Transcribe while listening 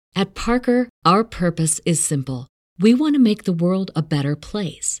At Parker, our purpose is simple. We want to make the world a better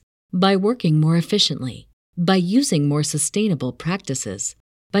place by working more efficiently, by using more sustainable practices,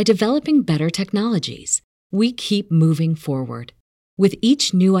 by developing better technologies. We keep moving forward. With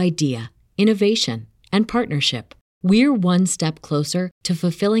each new idea, innovation, and partnership, we're one step closer to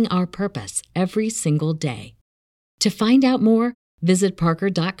fulfilling our purpose every single day. To find out more, visit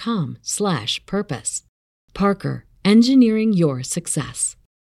parker.com/purpose. Parker, engineering your success.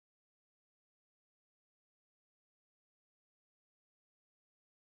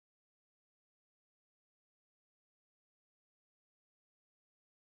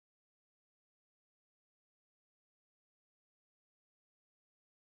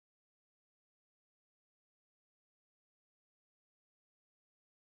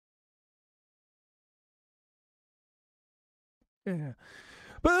 Yeah.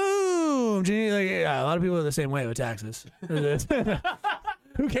 Boom! Like, yeah, a lot of people are the same way with taxes. Who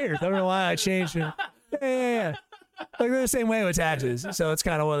cares? I don't know why I changed it. Yeah. Like, they're the same way with taxes. So it's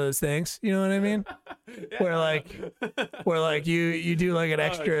kind of one of those things. You know what I mean? Where like you do like an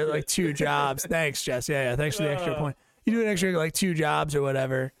extra like 2 jobs. Thanks, Jess. Yeah. Thanks for the extra point. You do an extra like 2 jobs or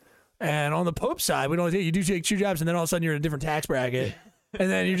whatever. And on the Pope side, you do take 2 jobs, and then all of a sudden you're in a different tax bracket. And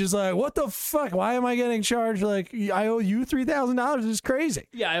then you're just like, what the fuck? Why am I getting charged? Like, I owe you $3,000. This is crazy.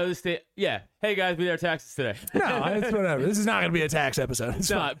 Yeah, I understand. Yeah. Hey, guys, we did our taxes today. No, it's whatever. This is not going to be a tax episode. It's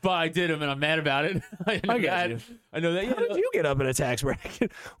not, but I did them, and I'm mad about it. I get you. I know that. How did you get up in a tax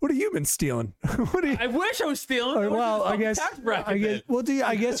bracket? What have you been stealing? I wish I was stealing. Well, I guess.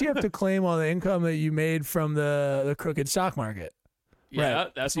 I guess you have to claim all the income that you made from the crooked stock market. Yeah,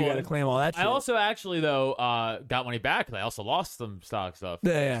 right. that's so you got to claim all that shit. I also actually, though, got money back because I also lost some stock stuff.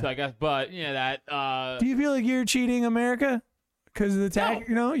 Yeah. So I guess, but, that... Do you feel like you're cheating America? Because of the tax?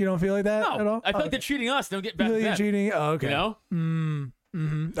 No. You don't feel like that at all? I feel like they're cheating us. They don't get back to them. You're cheating? Oh, okay. You know?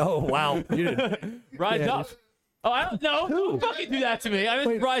 Mm-hmm. Oh, wow. You did. Rise up. Oh, I don't know. Who fucking do that to me? I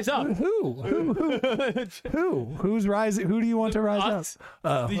mean, rise up. Who? Who's rising? Who do you want to rise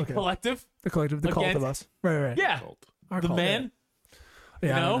up? The collective. The collective. The cult of us. Right. Yeah. Our the cult, man.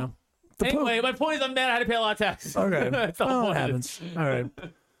 Yeah, I don't know. Anyway, my point is I'm mad I had to pay a lot of taxes. Okay. That's the well, point. It happens. All right.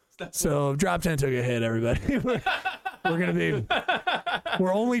 So Drop 10 took a hit, everybody.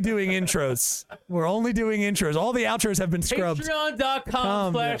 We're only doing intros. All the outros have been scrubbed.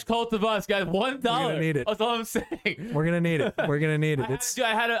 Patreon.com/cult of us, guys. $1. We're gonna need it. That's all I'm saying. We're gonna need it.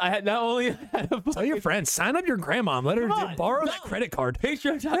 I had not only tell your friends, sign up your grandma, let her borrow that credit card.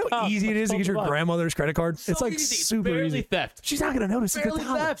 Patreon.com. You know how easy it is to get your grandmother's credit card? It's like easy. super barely easy. Theft. She's not gonna notice. Barely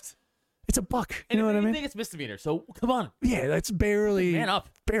theft. It's $1. You know what I mean? I think it's misdemeanor. So come on. Yeah, that's barely man up.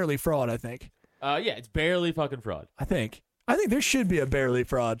 Barely fraud. I think. Yeah, it's barely fucking fraud. I think there should be a barely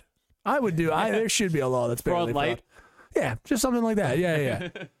fraud. There should be a law that's barely fraud. Yeah, just something like that. Yeah.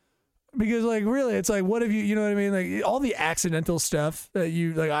 Because like really, it's like what have you know what I mean? Like all the accidental stuff that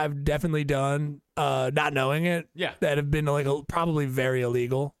I've definitely done, not knowing it. Yeah. That have been like probably very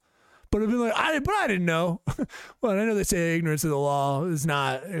illegal. But I've been like, I didn't know. Well, I know they say ignorance of the law is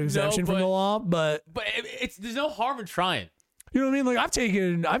not an exemption from the law, but there's no harm in trying. You know what I mean? Like I've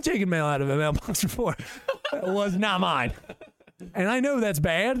taken mail out of a mailbox before. It was not mine. And I know that's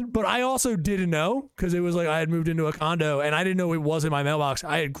bad, but I also didn't know because it was like I had moved into a condo and I didn't know it was in my mailbox.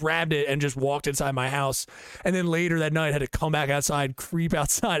 I had grabbed it and just walked inside my house. And then later that night, I had to come back outside, creep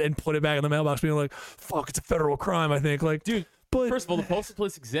outside, and put it back in the mailbox, being like, fuck, it's a federal crime, I think. Like, dude. But first of all, the postal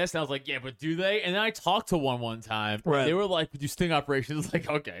police exist, and I was like, yeah, but do they? And then I talked to one time. Right. They were like, we do sting operations. Like,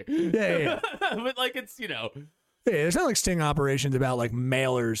 okay. Yeah. But like, it's, Yeah, it's not like sting operations about like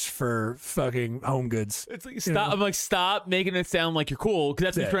mailers for fucking home goods. It's like stop. I'm like, stop making it sound like you're cool because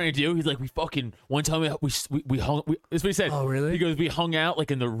that's what he's trying to do. He's like, we fucking one time we hung. That's what he said. Oh really? He goes, we hung out like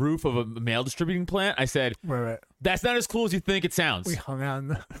in the roof of a mail distributing plant. I said, right. That's not as cool as you think it sounds. We hung out.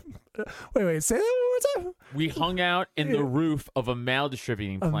 Wait, say that one more time. We hung out in the roof of a mail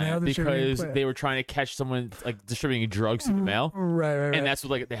distributing plant because they were trying to catch someone like distributing drugs through the mail. Right. And that's what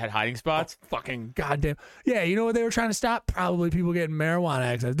like they had hiding spots. Oh, fucking goddamn. Yeah, you know what they were trying to stop? Probably people getting marijuana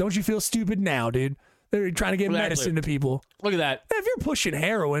access. Don't you feel stupid now, dude? They're trying to get medicine to people. Look at that. If you're pushing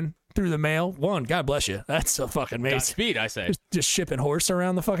heroin through the mail, God bless you. That's so fucking amazing. Speed, I say. Just shipping horse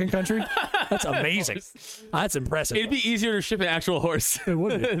around the fucking country. That's amazing. That's impressive. It'd be easier to ship an actual horse. It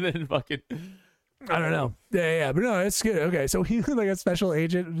would be. than fucking. I don't know. Yeah, but no, it's good. Okay, so he was like a special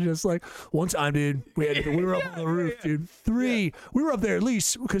agent. Just like one time, dude, we were up on the roof, dude. We were up there at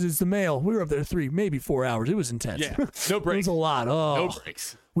least because it's the mail. We were up there 3, maybe 4 hours. It was intense. Yeah, no breaks. It was a lot. Oh, no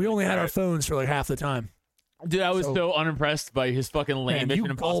breaks. We only had our phones for like half the time. Dude, I was so unimpressed by his fucking lame Mission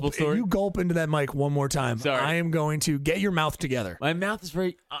Impossible story. You gulp into that mic one more time. Sorry. I am going to get your mouth together. My mouth is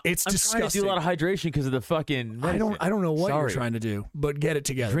very. It's disgusting. Trying to do a lot of hydration because of the fucking. Medicine. I don't know what you're trying to do, but get it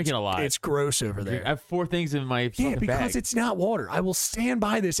together. Drinking a lot. It's gross over there. I have 4 things in my because bag. it's not water. I will stand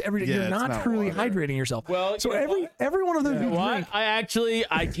by this every day. You're not truly hydrating yourself. Well, so every one of those. I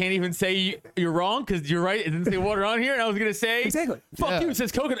can't even say you're wrong because you're right. It didn't say water on here, and I was gonna say fuck you. It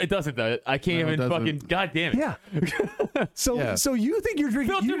says coconut. It doesn't though. I can't even fucking. God damn it. Yeah. So you think you're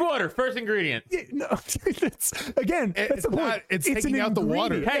drinking filtered water? First ingredient. Yeah, no, that's the point. It's taking out the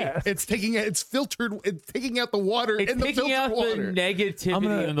water. Hey, it's taking it. It's filtered. It's taking out the water. It's taking out the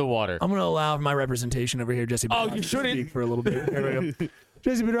negativity in the water. I'm gonna allow my representation over here, Jesse. Oh, you shouldn't. Speak for a little bit. Here we go.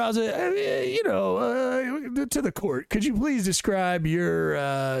 Jesse Pedraza, to the court, could you please describe your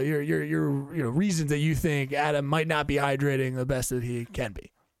reasons that you think Adam might not be hydrating the best that he can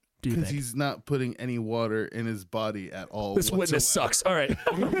be? Because he's not putting any water in his body at all. This witness sucks. All right.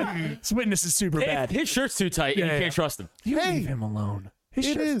 This witness is super bad. His shirt's too tight and you can't trust him. Leave him alone. His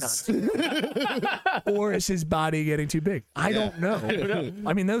shirt's not or is his body getting too big? I don't know.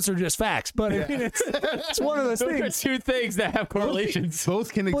 I mean, those are just facts, but I mean, it's one of those things. Those are 2 things that have correlations.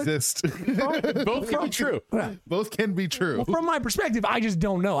 Both can exist. Both can be true. Both can be true. Well, from my perspective, I just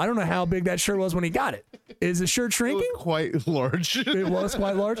don't know. I don't know how big that shirt was when he got it. Is the shirt shrinking? It was quite large. It was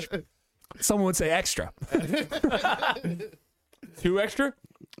quite large. Someone would say extra. 2 extra?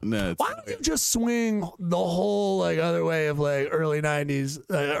 No, why don't you just swing the whole other way of early 90s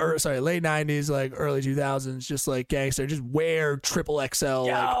late 90s early 2000s just like gangster, just wear triple XL.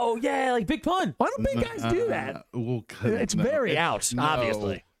 Like Big Pun. Why don't big guys do that? It's very out,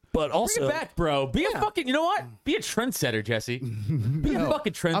 obviously. But also, bring it back, bro. Be a fucking, you know what? Be a trendsetter, Jesse. Be a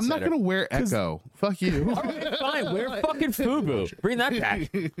fucking trendsetter. I'm not gonna wear Echo. Fuck you. All right, fine. Wear fucking FUBU. Bring that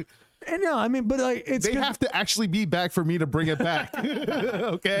back. And no, I mean, but they have to actually be back for me to bring it back.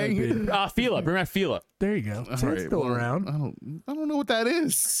 Okay. Fila. Bring back Fila. There you go. So it's still around. I don't know what that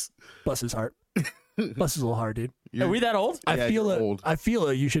is. Bless his heart. Bless his little heart, dude. Are we that old? I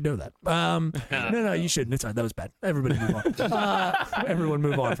feel you should know that. No, you shouldn't. It's fine. That was bad. Everybody move on. Everyone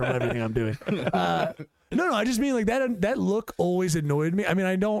move on from everything I'm doing. No, I just mean that look always annoyed me. I mean,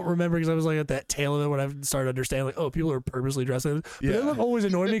 I don't remember because I was at that tail of it when I started understanding people are purposely dressing. But that look always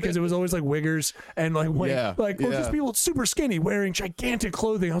annoyed me because it was always wiggers and or just people super skinny wearing gigantic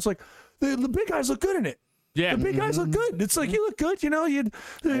clothing. I was like, the big guys look good in it. Yeah, the big guys look good. It's you look good,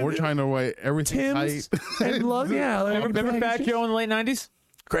 we're trying to wear everything Tim's tight. and love, remember Fat Joe in the late 90s?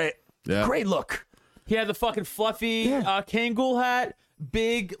 Great, great look. He had the fucking fluffy Kangol hat,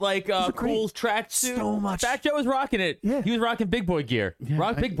 big cool tracksuit. So much. Fat Joe was rocking it. Yeah. He was rocking big boy gear.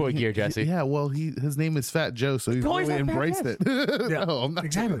 Rock big boy gear, Jesse. Yeah, well, his name is Fat Joe, so he's really embraced it. No, I'm not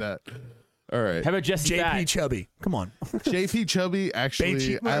doing that. All right. How about Jesse JP Chubby? Come on. JP Chubby,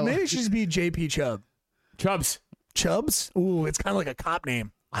 actually. Maybe it should just be JP Chubb. Chubbs? Ooh, it's kind of like a cop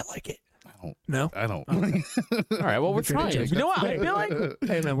name. I like it. I don't. All right, well, we're trying. You know what? I feel like,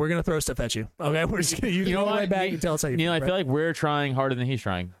 hey, man, we're going to throw stuff at you. Okay? We're just going to you know right back and tell us how you feel. I feel like we're trying harder than he's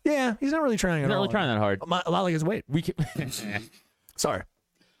trying. Yeah, he's not really trying at all. He's not really trying that hard. A lot like his weight. We can... Sorry.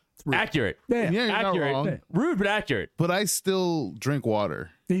 Accurate. Yeah, you're accurate. Not wrong. Rude, but accurate. But I still drink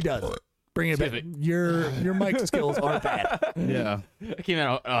water. He does. Bring it back. Your mic skills are bad. Yeah. I came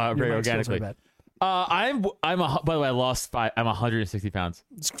out very organically. By the way, I lost 5. I'm 160 pounds.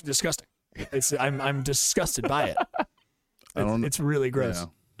 It's disgusting. I'm disgusted by it. It's really gross.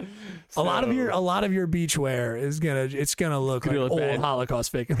 Yeah. A lot of your beach wear is gonna look like old bad.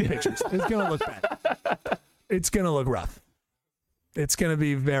 Holocaust pictures. It's gonna look bad. It's gonna look rough. It's gonna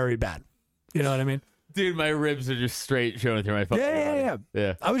be very bad. You know what I mean? Dude, my ribs are just straight showing through my fucking body.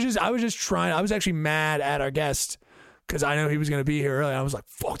 Yeah. I was just trying. I was actually mad at our guest because I know he was going to be here early. I was like,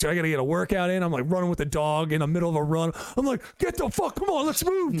 fuck, dude, I got to get a workout in. I'm running with the dog in the middle of a run. I'm like, get the fuck, come on, let's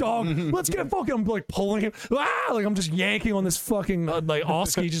move, dog. Let's get fucking, I'm pulling him. I'm just yanking on this fucking,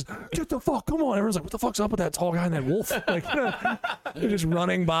 Oski, just get the fuck, come on. Everyone's like, what the fuck's up with that tall guy and that wolf? They're just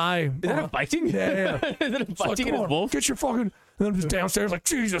running by. Is that a fighting? Yeah. Is that a fighting and a wolf? Get your fucking, and I'm just downstairs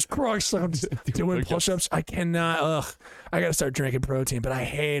Jesus Christ. I'm just doing push-ups. I cannot, I got to start drinking protein, but I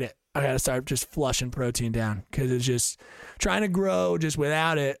hate it. I got to start just flushing protein down because it's just trying to grow just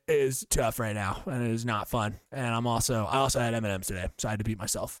without it is tough right now. And it is not fun. And I also had M&Ms today. So I had to beat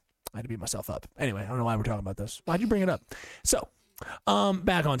myself. Up. Anyway, I don't know why we're talking about this. Why'd you bring it up? So,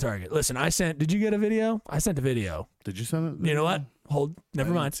 back on target. Listen, did you get a video? I sent a video. Did you send it? You know what?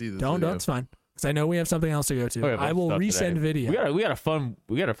 Never mind. Don't, it's fine. because I know we have something else to go to. I will resend video. We got a fun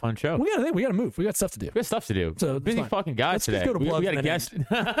show. We got to move. We got stuff to do. We got stuff to do. So busy fucking guys today. Go to we got a guest.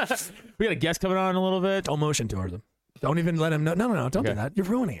 We got a guest coming on in a little bit. Don't motion towards them. Don't even let him know. No, don't do that. You're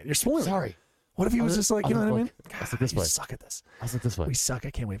ruining it. You're spoiling. Sorry. What if he was just like, you know what I mean? I'll sit this way. Suck at this. I'll sit this way. We suck.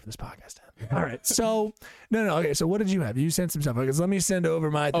 I can't wait for this podcast to end. All right. So, no. Okay. So, what did you have? You sent some stuff. Because let me send over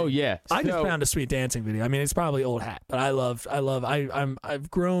my thing. Oh, yeah. I just found a sweet dancing video. I mean, it's probably old hat, but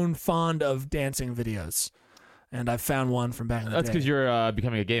I've grown fond of dancing videos. And I found one from back in the day. That's because you're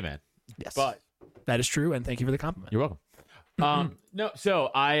becoming a gay man. Yes. But that is true. And thank you for the compliment. You're welcome. No,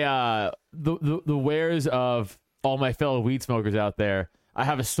 so I, the wares of all my fellow weed smokers out there, I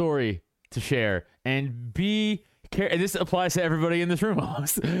have a story to share, and and this applies to everybody in this room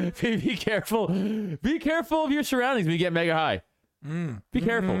almost. Be careful of your surroundings when you get mega high. Be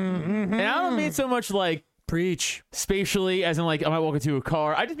careful. And I don't mean so much like preach spatially as in like I might walk into a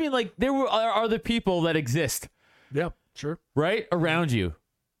car. I just mean like there are the people that exist. Yeah, sure. Right around you.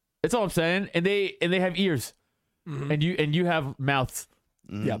 That's all I'm saying. And they have ears. And you have mouths.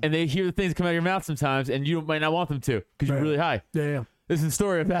 Yeah. And they hear the things that come out of your mouth sometimes, and you might not want them to because you're really high. Yeah. This is the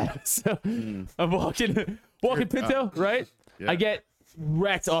story of that. So I'm walking Pinto, right? Yeah. I get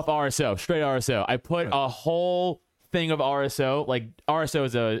wrecked off RSO, straight RSO. I put a whole thing of RSO. Like RSO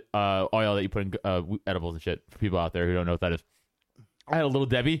is a oil that you put in edibles and shit for people out there who don't know what that is. I had a Little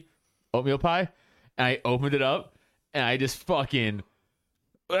Debbie oatmeal pie, and I opened it up, and I just fucking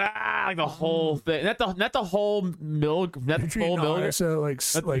like the whole thing. Not the whole milk. Not the full milk. So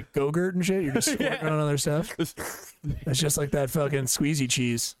like Go-Gurt and shit. You're just squirting on other stuff. It's just like that fucking squeezy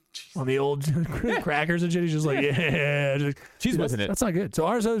cheese on the old crackers and shit. He's just like, cheese wasn't it? That's not good. So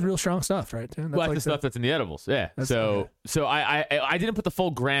RSO is real strong stuff, right? That's like the stuff that's in the edibles. Yeah. So I didn't put the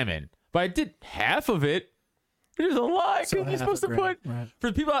full gram in, but I did half of it. There's a lot. So you're supposed to put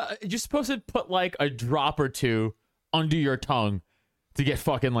for the people. You're supposed to put like a drop or two under your tongue to get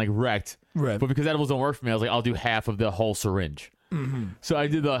fucking like wrecked. Right. But because edibles don't work for me, I was like, I'll do half of the whole syringe. So I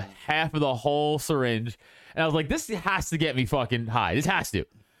did the half of the whole syringe, and I was like, this has to get me fucking high. This has to.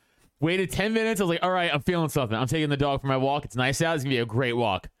 Waited 10 minutes. I was like, all right, I'm feeling something. I'm taking the dog for my walk. It's nice out. It's gonna be a great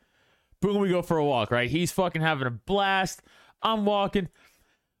walk. Boom, we go for a walk, right? He's fucking having a blast. I'm walking.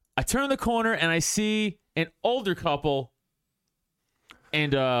 I turn the corner and I see an older couple,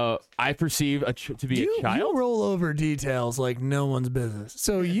 and I perceive to be a child. You roll over details like no one's business.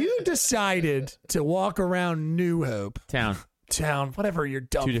 So you decided to walk around New Hope. Town, whatever, you're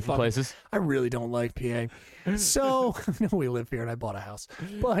dumb. Two different places. I really don't like PA. So, I know we live here and I bought a house.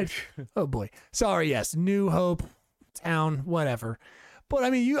 But, oh boy. Sorry, yes, New Hope, town, whatever. But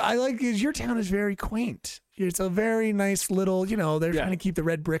I mean, I like because your town is very quaint. It's a very nice little, they're trying to keep the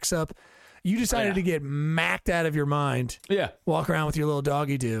red bricks up. You decided to get macked out of your mind. Yeah. Walk around with your little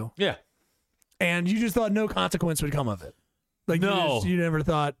doggy do. Yeah. And you just thought no consequence would come of it. Like, no. You never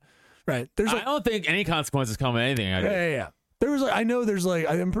thought, right. I don't think any consequences come of anything. Yeah.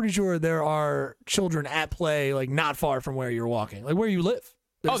 I'm pretty sure there are children at play, like not far from where you're walking, like where you live.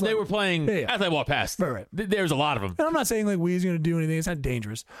 They were playing as I walked past. Right. There's a lot of them. And I'm not saying like weed's going to do anything. It's not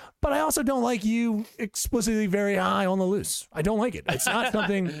dangerous. But I also don't like you explicitly very high on the loose. I don't like it. It's not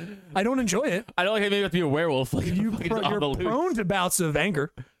something, I don't enjoy it. I don't like it. Maybe you have to be a werewolf. Like you're prone to bouts of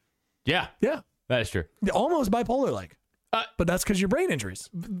anger. Yeah. Yeah. That is true. Almost bipolar-like. But that's because your brain injuries.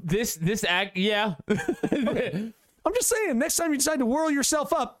 This act, yeah. Okay. I'm just saying, next time you decide to whirl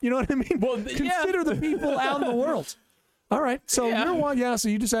yourself up, you know what I mean? Well, consider the people out in the world. All right. So so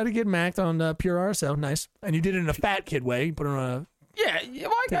you decided to get macked on pure RSO. Nice. And you did it in a fat kid way. You put it on a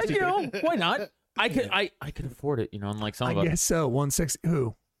why not? I could afford it, unlike some of us. I guess so. 160.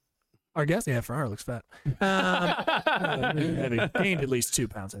 Who? Our guest? Yeah, Ferrari looks fat. Heavy. Gained at least 2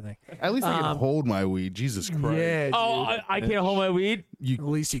 pounds, I think. At least I can hold my weed. Jesus Christ. Yeah, dude. I can't hold my weed? At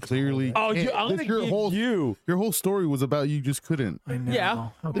least you clearly. I'm going to give you. Your whole story was about you just couldn't. I know. Yeah.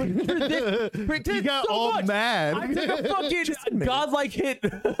 You got so all mad. I took a fucking godlike hit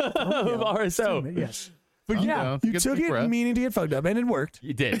of RSO. Yes. But you took it meaning to get fucked up, and it worked.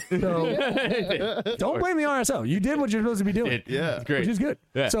 You did. So don't blame the RSO. You did what you're supposed to be doing. Yeah, it's great, which is good.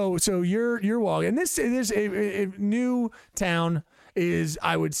 Yeah. So you're walking, and this a new town is,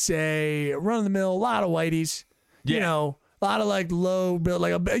 I would say, run of the mill. A lot of whiteys. Yeah. A lot of like low build.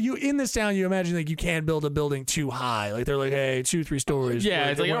 Like you in this town, you imagine like you can't build a building too high. Like they're like, hey, 2-3 stories. Yeah,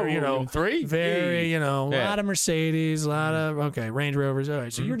 it's like 3. Very, a lot of Mercedes, a lot of Range Rovers. All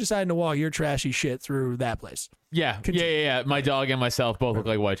right, so you're deciding to walk your trashy shit through that place. Yeah, yeah. My dog and myself both look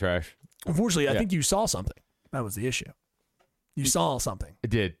like white trash. Unfortunately, I think you saw something. That was the issue. You saw something. I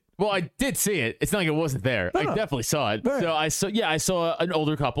did. Well, I did see it. It's not like it wasn't there. I definitely saw it. Right. So I saw an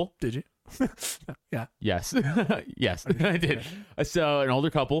older couple. Did you? Yeah. Yes. Yes, I did. So an older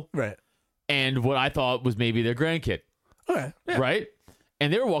couple, Right. and what I thought was maybe their grandkid, Okay. Yeah. right?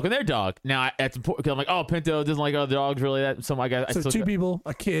 And they were walking their dog. Now, that's important because I'm like, oh, Pinto doesn't like other dogs really. That so I got So two people,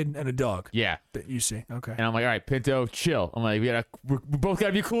 a kid, and a dog Yeah. that you see. Okay. And I'm like, all right, Pinto, chill. I'm like, we both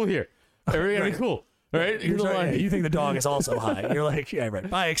gotta be cool here. We gotta be cool, right? You're So, sorry, like- yeah, you think the dog is also high. You're like, yeah, right.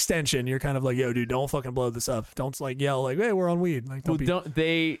 By extension, you're kind of like, yo, dude, don't fucking blow this up. Don't like yell like, hey, we're on weed. Like, well, don't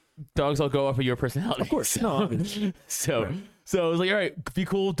be. dogs all go off of your personality. Of course. No, obviously. So I was like, all right, be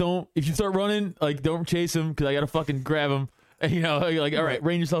cool. Don't, if you start running, like, don't chase him because I gotta fucking grab him. And, you know, like, all right,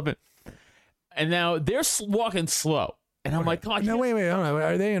 rein yourself in. And now they're walking slow, and I'm like, God, No, wait. Hold on.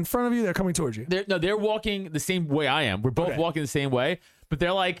 Are they in front of you? They're coming towards you. they're walking the same way I am. We're both Okay. walking the same way, but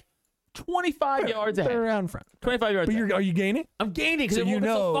they're like 25 yards ahead. They're around front. 25 yards. But ahead. are you gaining? I'm gaining because So they're you walking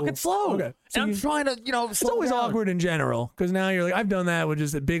so know- fucking slow. Okay. So And I'm you- trying to, It's always awkward in general because now you're like, I've done that with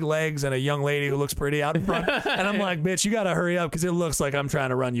just big legs and a young lady who looks pretty out in front. And I'm like, bitch, you got to hurry up because it looks like I'm trying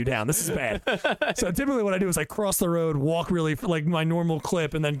to run you down. This is bad. So typically what I do is I cross the road, walk really like my normal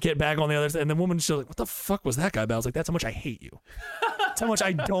clip, and then get back on the other side. And the woman's just like, what the fuck was that guy about? I was like, that's how much I hate you. That's how much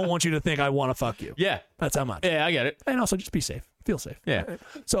I don't want you to think I want to fuck you. Yeah. That's how much. Yeah, I get it. And also just be safe. Feel safe. Yeah.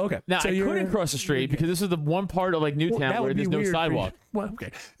 So, okay. Now, so I couldn't cross the street because this is the one part of like Newtown that where would be there's no weird for you. sidewalk. Well,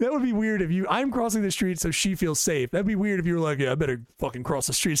 okay. That would be weird if I'm crossing the street so she feels safe. That'd be weird if you were like, yeah, I better fucking cross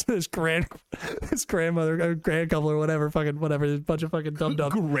the street so this grandmother, grand couple or whatever, this bunch of fucking dumb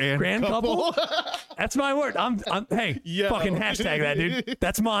grand couple. That's my word. I'm hey, Yo. fucking hashtag that, dude.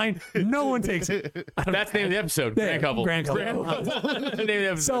 That's mine. No one takes it. That's the name of the episode. Yeah, Grand couple. grand couple. Name of the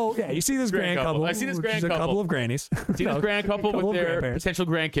episode. So yeah, you see this grand couple. I see this which grand is a couple. couple of grannies. See this grand couple couple with of their grandparents. potential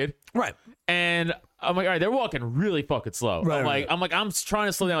grandkid. Right. And I'm like, all right, they're walking really fucking slow. Right, I'm trying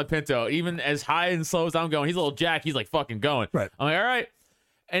to slow down with Pinto. Even as high and slow as I'm going, he's a little jack. He's like fucking going. Right. I'm like, all right.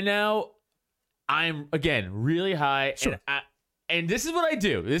 And now I'm again really high. Sure. And this is what I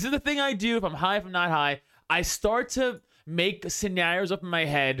do. This is the thing I do if I'm high, if I'm not high. I start to make scenarios up in my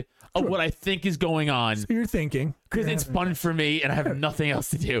head of what I think is going on So you're thinking. because it's fun for me and I have nothing else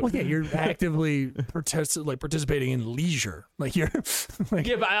to do. Well, yeah, you're actively participating in leisure. Like you're like,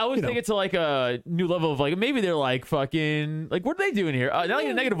 Yeah, but I always think it's like a new level of like maybe they're like fucking like what are they doing here? Not like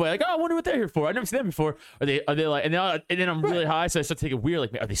in a negative way, like oh I wonder what they're here for. I've never seen them before. Are they like and then I'm really high, so I start taking weird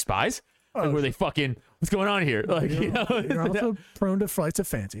like are they spies? Like were they fucking what's going on here? Like you know. You're also prone to flights of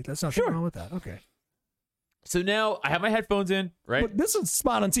fancy. That's nothing wrong with that. Okay. So now I have my headphones in, right? But this is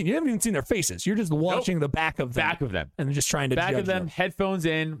spot on scene. You haven't even seen their faces. You're just watching the back of them. Back of them. And just trying to Back judge of them, headphones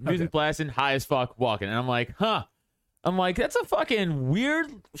in, music blasting, high as fuck, walking. And I'm like, huh. I'm like, that's a fucking weird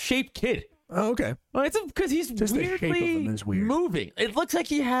shaped kid. Oh, okay. Well, it's because he's Just the shape of weirdly him is weird. moving. It looks like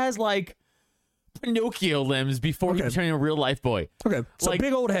he has like Pinocchio limbs before he Okay. turned a real life boy. Okay. So Like-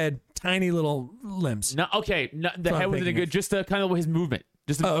 big old head, tiny little limbs. No, okay, no, the what head I'm wasn't thinking good. Just the kind of his movement,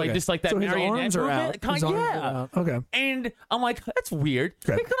 just Oh, like okay. just like that so his marionette arms are movement. out. Kind His of, arms are yeah. out. Okay. And I'm like, that's weird.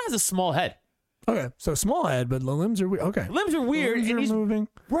 Okay. He kind of has a small head. Okay. So small head, but the limbs are weird. Okay. Limbs are weird, Limbs and are he's moving.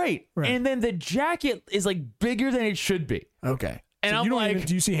 right. Right. And then the jacket is like bigger than it should be. Okay. And so I'm you don't like- even,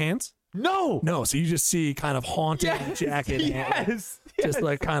 do you see hands? No. No. So you just see kind of haunted Yes. jacket. hands, Yes. Just yes.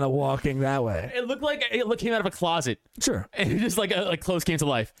 like kind of walking that way. It looked like it came out of a closet, Sure. and just like clothes came to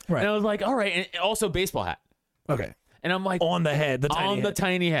life. Right. And I was like, all right, and also baseball hat. Okay. And I'm like, On the head. The tiny on head. the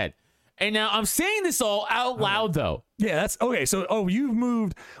tiny head. And now I'm saying this all out loud though. Yeah, that's okay. So, you've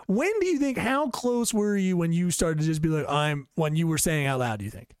moved. When do you think? How close were you when you started to just be like, when you were saying out loud? Do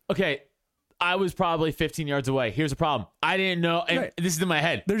you think? Okay, I was probably 15 yards away. Here's the problem. I didn't know, and Right. this is in my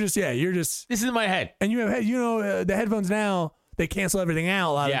head. They're just you're just, This is in my head. and you have the headphones now. They cancel everything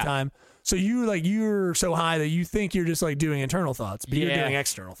out a lot of Yeah. the time. So you're so high that you think you're just like doing internal thoughts, but you're Yeah. doing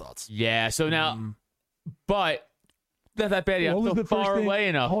external thoughts. Yeah. So now, but not that bad. Yeah, What I'm was still the first far thing? away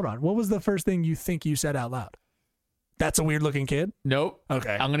enough. Hold on. What was the first thing you think you said out loud? That's a weird looking kid. Nope.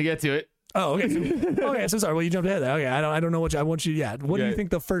 Okay. I'm gonna get to it. Oh, okay. Okay. So sorry. Well, you jumped ahead there. Okay. I don't know what I want you. Yeah. What do you Okay. think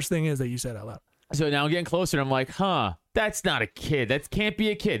the first thing is that you said out loud? So now I'm getting closer, and I'm like, huh, that's not a kid. That can't be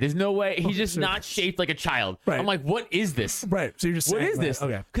a kid. There's no way. He's just sure. not shaped like a child. Right. I'm like, what is this? Right. So you're just What saying, is right, this?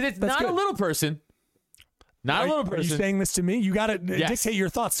 Okay. Because it's That's not a good. little person. Not a little Are you person. saying this to me? You got to Yes. dictate your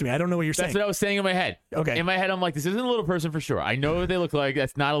thoughts to me. I don't know what you're That's saying. what I was saying in my head. Okay. In my head, I'm like, this isn't a little person for sure. I know what they look like.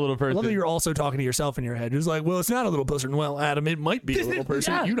 That's not a little I love that person. you're also talking to yourself in your head. It's like, well, it's not a little person. Well, Adam, it might be a little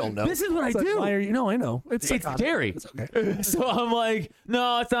person. yeah, You don't know. This is what I It's like, do. why are you? No, I know. It's psychotic. scary. It's okay. So I'm like,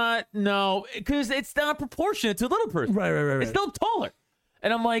 no, it's not. No, because it's not proportionate to a little person. Right. It's still taller.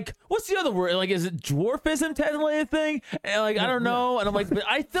 And I'm like, what's the other word? Like, is it dwarfism technically a thing? And like, I don't know. And I'm like, but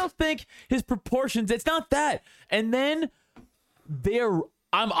I still think his proportions, it's not that. And then they're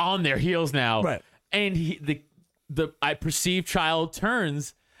I'm on their heels now. Right. And I perceived child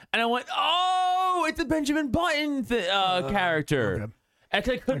turns, and I went, oh, it's a Benjamin Button character. Okay.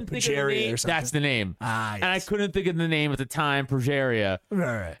 Actually, I couldn't think of the Progeria name. or something. That's the name. Ah, And I yes. couldn't think of the name at the time, Progeria. All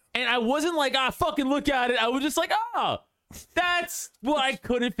right. And I wasn't like, fucking look at it. I was just like, that's what I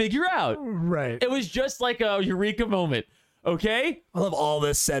couldn't figure out. Right. It was just like a eureka moment. Okay? I love all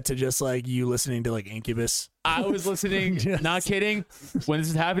this set to just like you listening to like Incubus. I was listening, Yes. not kidding, when this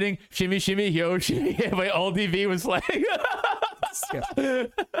is happening. Shimmy, shimmy, yo, shimmy. My old DV was playing.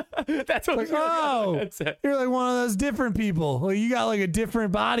 That's what Like, was going on. oh, That's it. you're like one of those different people. Like you got like a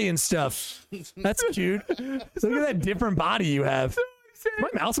different body and stuff. That's cute. Look at that different body you have. Is my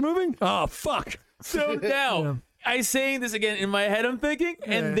mouse moving? Oh, fuck. So now, I saying this again in my head, I'm thinking,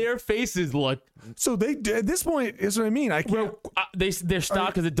 and their faces look. So they at this point is what I mean. I can't. They're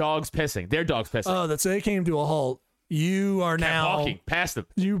stopped because the dog's pissing. Their dog's pissing. Oh, that's they came to a halt. You are Kept now walking past them.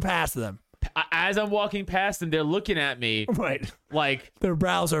 You passed them. As I'm walking past them, they're looking at me Right. like Their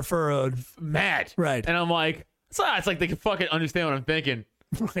brows are furrowed. mad. Right. And I'm like, it's like they can fucking understand what I'm thinking.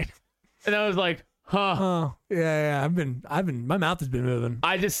 Right. And I was like, huh. Oh, yeah. I've been. My mouth has been moving.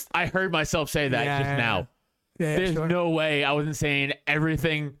 I heard myself say that just now. Yeah, There's sure. no way I wasn't saying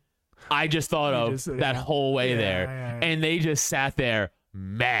everything I just thought of just- that whole way there. yeah. And they just sat there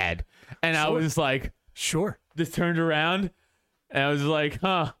mad. And I was like, Sure. just turned around and I was like,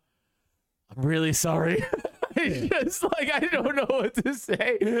 huh, I'm really sorry. It's just like, I don't know what to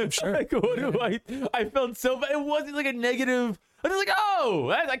say. Sure. Like, what do I felt so bad. It wasn't like a negative. I was like, oh,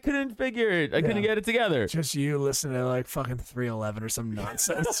 I couldn't figure it. I couldn't get it together. Just you listening to like fucking 311 or some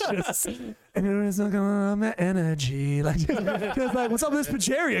nonsense. Just and it was like that energy. Like, just like, what's up with this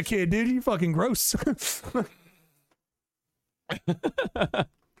Pacharia kid, dude? You fucking gross.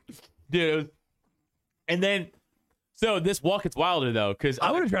 Dude, it was, and then, so this walk gets wilder though, because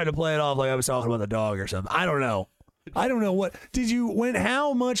I would have tried to play it off like I was talking about the dog or something. I don't know. What did you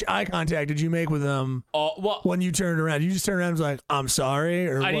how much eye contact did you make with them well, when you turned around? You just turned around and was like, I'm sorry,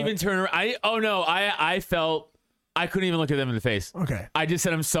 or I didn't what? even turn around. I felt I couldn't even look at them in the face. Okay. I just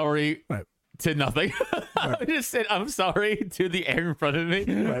said I'm sorry Right. to nothing. I just said I'm sorry to the air in front of me,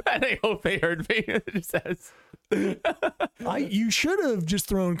 Right. and I hope they heard me. It just says, You should have just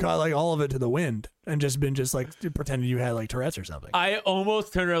thrown like all of it to the wind and just been like pretending you had like Tourette's or something. I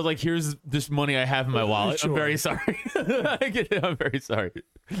almost turned around. I was like, "Here's this money I have in my wallet. Sure. I'm very sorry. I'm very sorry."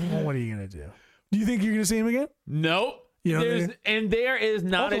 Well, what are you gonna do? Do you think you're gonna see him again? Nope. You know, There is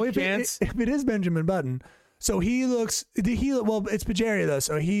not Also, a if chance. If it is Benjamin Button, so it's Pajaria though,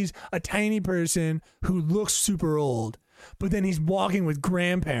 so he's a tiny person who looks super old, but then he's walking with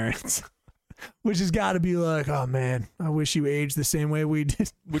grandparents, which has got to be like, oh man, I wish you aged the same way we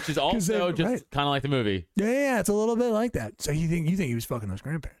did. Which is also they're- just right. kind of like the movie. Yeah, it's a little bit like that. So you think he was fucking those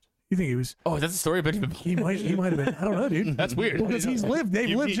grandparents? You think he was? Oh, that's the story of Benjamin. He might have been. I don't know, dude. That's weird. Because they've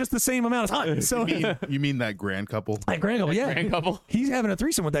lived just the same amount of time. So You mean that grand couple? that grand couple, yeah, Grand couple. he's having a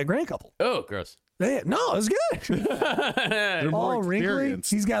threesome with that grand couple. Oh, gross. Yeah, no, it was good. They're more All wrinkly.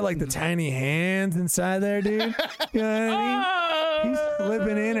 experienced. He's got like the tiny hands inside there, dude. You know what I mean? He's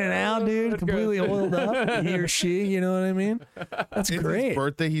slipping in and out, dude, completely oiled up. He or she, you know what I mean? That's It's great. his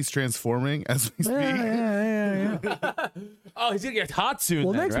birthday. He's transforming as we speak. Yeah. Oh, he's gonna get hot soon.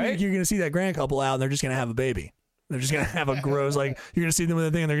 Well, then, next right? week you're gonna see that grand couple out, and they're just gonna have a baby. They're just gonna have a gross, like you're gonna see them with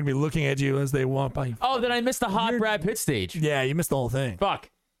a thing, and they're gonna be looking at you as they walk by. Oh, then I missed the hot Brad Pitt stage. Yeah, you missed the whole thing. Fuck.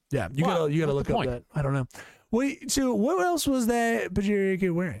 Yeah, you What? gotta What's look the up point? that. I don't know. Wait, so what else was that Pajaria kid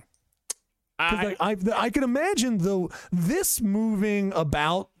wearing? Because I could imagine this moving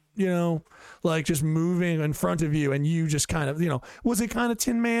about, you know, like just moving in front of you, and you just kind of, you know, was it kind of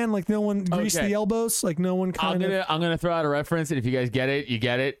Tin Man, like no one greased Okay. the elbows, like no one kind of. I'm gonna throw out a reference, and if you guys get it, you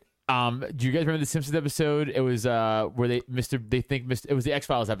get it. Do you guys remember the Simpsons episode? It was where it was the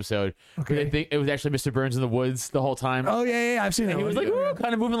X-Files episode. Okay. Where they think it was actually Mr. Burns in the woods the whole time. Oh yeah, I've seen and that. he was one. like, "Ooh,"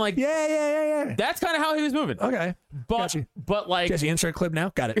 kind of moving like. Yeah. That's kind of how he was moving. Okay, But gotcha. but like Jesse, insert clip now.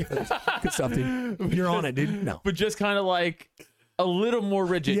 Got it. Good stuff, dude. You're on it, dude. No. but just kind of like a little more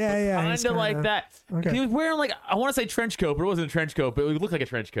rigid. Yeah, Kind he's of like kinda- that. okay. He was wearing like, I want to say trench coat, but it wasn't a trench coat, but it looked like a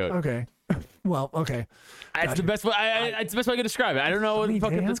trench coat. Okay. Well, okay. It's the best way. It's the best way I can describe it. I don't know what the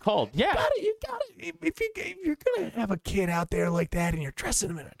fuck Damn. it's called. Yeah. You got it. If you're gonna have a kid out there like that, and you're dressing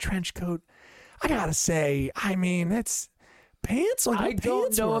him in a trench coat, I gotta say, I mean, that's pants. Like I what don't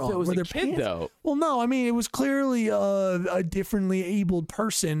pants know were if it on? was Were a there kid, pants? though. Well, no. I mean, it was clearly a differently abled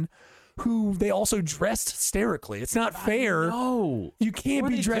person who they also dressed hysterically. It's not fair. No. You can't What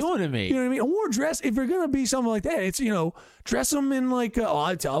be are they dressed. doing to me? You know what I mean? Or dress, if you're going to be something like that, it's, dress them in like,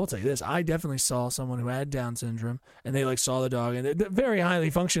 I'll tell you this. I definitely saw someone who had Down syndrome and they like saw the dog and they're very highly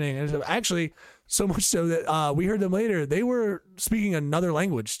functioning. And actually, so much so that we heard them later, they were speaking another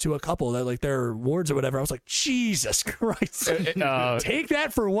language to a couple that like their wards or whatever. I was like, Jesus Christ. Take that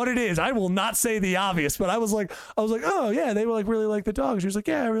for what it is. I will not say the obvious, but I was like, oh yeah, they were like really like the dog. She was like,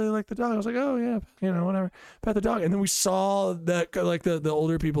 yeah, I really like the dog. I was like, oh yeah, whatever, pet the dog. And then we saw that like the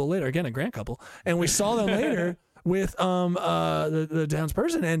older people later, again, a grand couple, and we saw them later with the Downs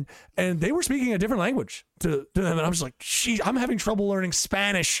person, and they were speaking a different language to them, and I was like, geez, I'm having trouble learning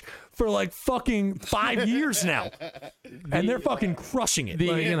Spanish for like fucking 5 years now, and they're fucking crushing it.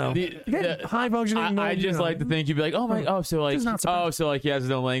 High functioning. I just like to think you'd be like, so he has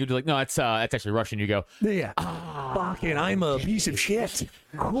his own language. You're like, no, that's actually Russian. You go, yeah, fucking, I'm a piece of shit.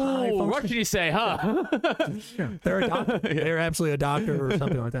 Cool. What can you say, huh? They're a doctor. They're absolutely a doctor or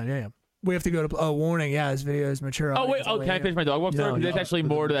something like that. Yeah. We have to go to warning. Yeah, this video is mature. Oh wait, can I finish my dog walk story? There's actually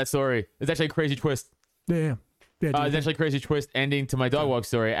more to that story. It's actually a crazy twist. Yeah. It's actually a crazy twist ending to my dog walk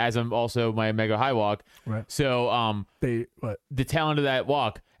story, as I'm also my mega high walk. Right. So the tail end of that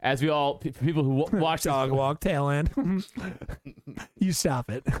walk, as we all people who watch dog walk tail end. You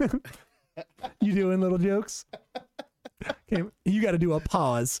stop it. You doing little jokes? Okay, you got to do a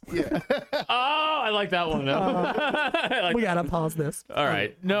pause. Yeah. I like that one. Though. We got to pause this. All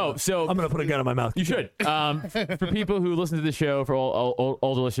right. No, so I'm going to put a gun in my mouth. You should. For people who listen to the show, for all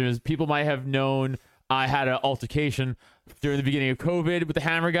older listeners, people might have known I had an altercation during the beginning of COVID with the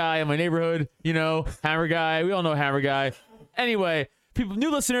hammer guy in my neighborhood. Hammer guy. We all know hammer guy. Anyway,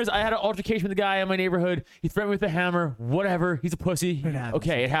 new listeners, I had an altercation with the guy in my neighborhood. He threatened me with a hammer. Whatever. He's a pussy.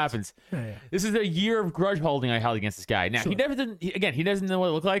 Okay, it happens. Yeah. This is a year of grudge holding I held against this guy. Now, he doesn't know what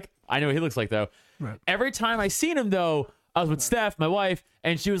it looked like. I know what he looks like, though. Right. Every time I seen him, though, I was with Steph, my wife,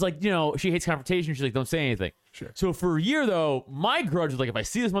 and she was like, she hates confrontation. She's like, don't say anything. Sure. So for a year, though, my grudge was like, if I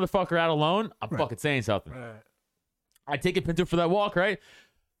see this motherfucker out alone, I'm fucking saying something. Right. I take a Pinto for that walk, right?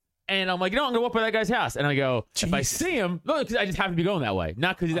 And I'm like, I'm going to walk by that guy's house. And I go, if I see him, no, because I just happen to be going that way.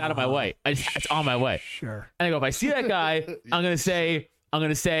 Not because he's out of my way. It's on my way. Sure. And I go, if I see that guy, I'm going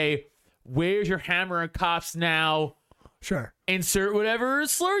to say, where's your hammer and cops now? Sure. Insert whatever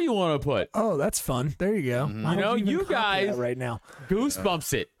slur you want to put. Oh, that's fun. There you go. Mm-hmm. You guys right now.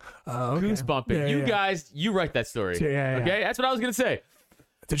 Goosebumps it. Okay. Goosebump it. You guys, you write that story. Yeah. Okay? That's what I was going to say.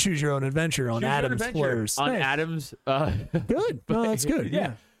 To choose your own adventure on Adam's slurs. On Adam's. Good. No, that's good.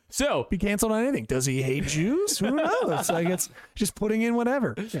 Yeah. So. Be canceled on anything. Does he hate Jews? Who knows? Like, it's just putting in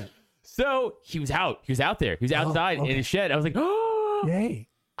whatever. Yeah. So he was out. He was out there. He was outside in his shed. I was like, oh, yay.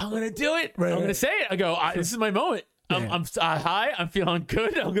 I'm going to do it. I'm going to say it. I go, this is my moment. I'm high. I'm feeling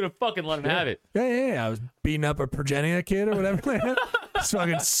good. I'm going to fucking let him have it. Yeah. I was beating up a progenia kid or whatever. Just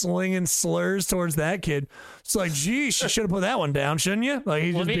fucking slinging slurs towards that kid. It's like, geez, you should have put that one down, shouldn't you? Like,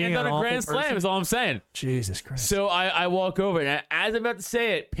 he's just being an awful grand slam person. is all I'm saying. Jesus Christ. So I walk over, and as I'm about to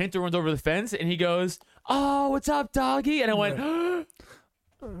say it, Pinto runs over the fence, and he goes, oh, what's up, doggy? And I went,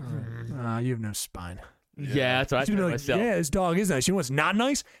 you have no spine. Yeah, that's what I told myself. Yeah, this dog is nice. You know what's not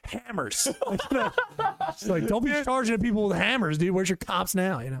nice? Hammers. It's like, don't be charging at people with hammers, dude. Where's your cops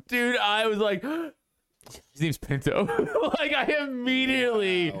now? Dude, I was like, his name's Pinto. Like, I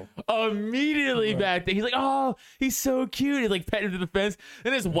immediately back there. He's like, oh, he's so cute. He's like petting him to the fence.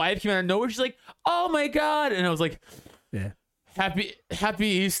 And his wife came out of nowhere. She's like, oh my God. And I was like, yeah. Happy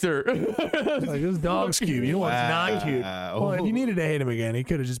Easter. Like, this dog's cute. You know what's not cute? Well, if you needed to hate him again, he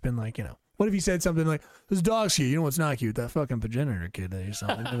could have just been like, what if he said something like, this dog's cute? You know what's not cute? That fucking progenitor kid or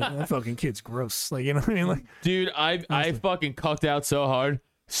something. That fucking kid's gross. Like, you know what I mean? Like, dude, I fucking cucked out so hard.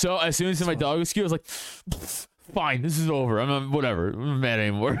 So as soon as my dog was cute, I was like, fine, this is over. I'm whatever. I'm not mad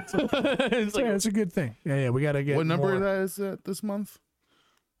anymore. It's a good thing. Yeah, we got to get what number more. That is this month?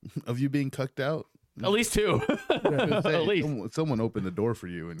 Of you being cucked out? At least 2. At least. Someone opened the door for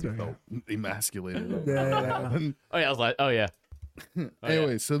you and you felt emasculated. Yeah. Oh, yeah, I was like, oh, yeah.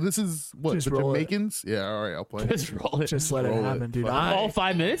 Anyway, so this is what? Just the roll Jamaicans? Yeah, all right, I'll play. Just roll it. Just let it happen, dude. All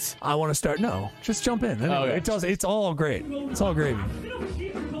 5 minutes? I want to start. No, just jump in. Anyway, it's all great. It's all gravy.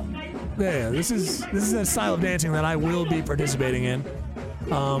 Yeah, this is a style of dancing that I will be participating in.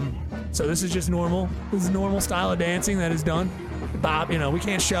 So this is just normal. This is normal style of dancing that is done. Bob, we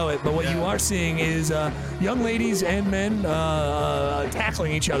can't show it, but what you are seeing is young ladies and men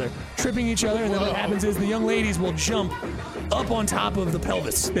tackling each other, tripping each other, and then what happens is the young ladies will jump up on top of the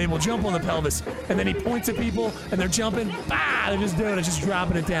pelvis. They will jump on the pelvis, and then he points at people, and they're jumping. They're just doing it, just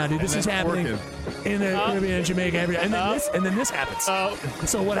dropping it down, dude. This is happening in the Caribbean and Jamaica every day. And then this happens.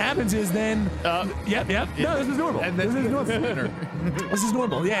 So what happens is then, yep. No, this is normal. And then this is normal. This is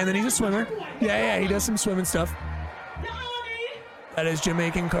normal. Yeah, and then he's a swimmer. Yeah, he does some swimming stuff. That is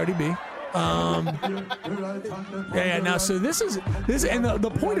Jamaican Cardi B. Now, so this, and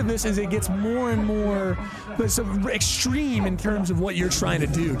the point of this is it gets more and more extreme in terms of what you're trying to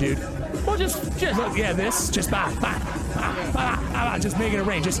do, dude. Well, just making it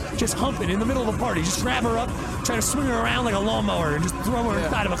rain, just hump it in the middle of a party, just grab her up, try to swing her around like a lawnmower, and just throw her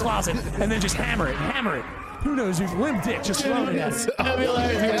inside of a closet, and then just hammer it. Who knows? Who's limp dick just throwing it at it. And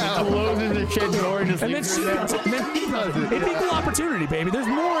then she does it. It's equal opportunity, baby. There's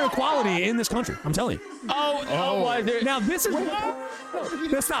more equality in this country. I'm telling you. Now this is.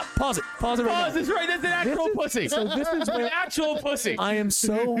 That's not. Pause it. Pause it right now. Pause this right. That's an actual pussy. So this is an actual pussy. I am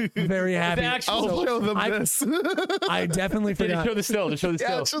so very happy. I'll show them this. I definitely forgot. Show the still.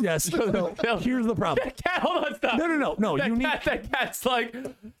 Yes. Here's the problem. That cat. Hold on. Stop. No. That cat's like,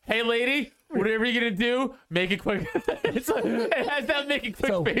 hey, lady. Whatever you're gonna do, make it quick. It has that make it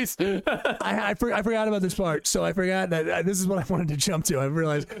quick face. I forgot about this part, so I forgot that this is what I wanted to jump to. I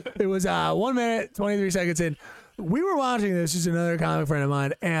realized it was 1 minute 23 seconds in. We were watching this, just another comic friend of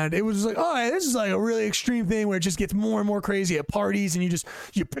mine, and it was just like, this is like a really extreme thing where it just gets more and more crazy at parties, and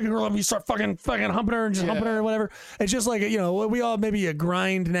you pick a girl up and you start fucking humping her and just humping her or whatever. It's just like, we all maybe a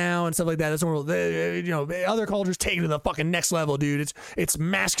grind now and stuff like that. That's normal. Other cultures take it to the fucking next level, dude. It's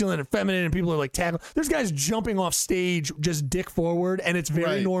masculine and feminine, and people are like tackling. There's guys jumping off stage just dick forward, and it's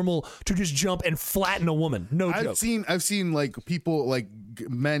very normal to just jump and flatten a woman. No joke. I've seen like people, like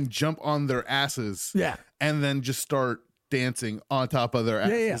men jump on their asses. Yeah. And then just start dancing on top of their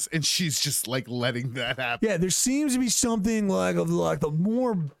asses, and she's just like letting that happen. Yeah, there seems to be something like the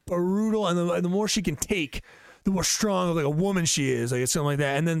more brutal and the more she can take, the more strong of like a woman she is, like it's something like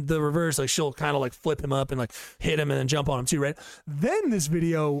that. And then the reverse, like she'll kind of like flip him up and like hit him and then jump on him too, right? Then this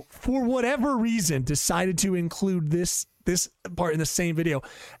video, for whatever reason, decided to include this part in the same video.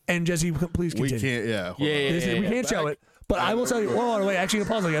 And Jesse, please continue. We can't show it, but I will tell you. Hold on, wait. Actually,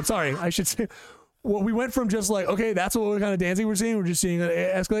 pause. I'm sorry. I should say. Well, we went from just like, okay, that's what kind of dancing we're seeing. We're just seeing it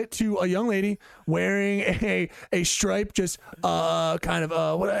escalate to a young lady wearing a stripe, just kind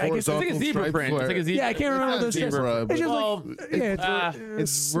of what I guess it's like a zebra print. It's like a zebra. Yeah, I can't remember those zebra. It's just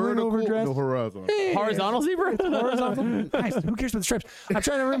it's vertical, no horizontal. Horizontal zebra. Horizontal. Nice. Who cares about the stripes? I'm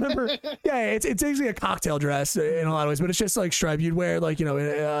trying to remember. Yeah, it's basically a cocktail dress in a lot of ways, but it's just like stripe. You'd wear like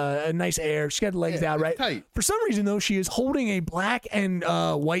a nice air. She got legs out, right? Tight. For some reason though, she is holding a black and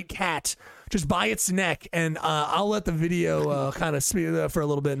white cat just by its neck, and I'll let the video kind of speak for a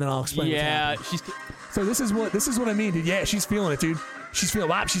little bit, and then I'll explain. Yeah, so this is what I mean, dude. Yeah, she's feeling it, dude. She's feeling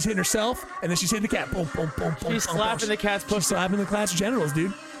wow. She's hitting herself, and then she's hitting the cat. Boom, boom, boom, boom. She's slapping the cat's pussy. She's slapping the cat's genitals,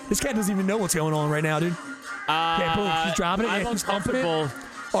 dude. This cat doesn't even know what's going on right now, dude. Can't believe she's dropping it. She's humping it.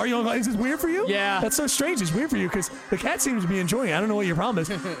 Are you? Is this weird for you? Yeah. That's so strange. It's weird for you because the cat seems to be enjoying it. I don't know what your problem is.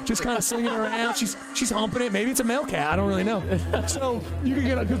 Just kind of slinging it around. She's humping it. Maybe it's a male cat. I don't really know. So you can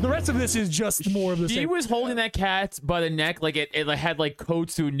get because the rest of this is just more of the same. She was holding that cat by the neck like it had like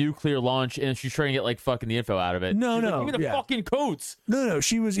codes to a nuclear launch, and she's trying to get like fucking the info out of it. No. Like, give me the fucking codes. No.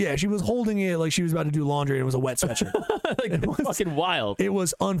 She was holding it like she was about to do laundry, and it was a wet sweatshirt. Like it was fucking wild. It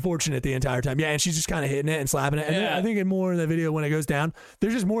was unfortunate the entire time. Yeah, and she's just kind of hitting it and slapping it. And then I think in more in the video when it goes down,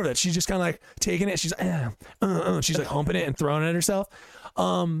 there's just more of it. She's just kind of like taking it. She's like, she's like humping it and throwing it at herself.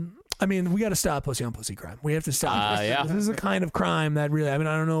 I mean, we got to stop pussy on pussy crime. We have to stop. This is a kind of crime that really, I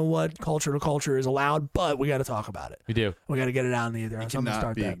don't know what culture to culture is allowed, but we got to talk about it. We do. We got to get it out in the ether. It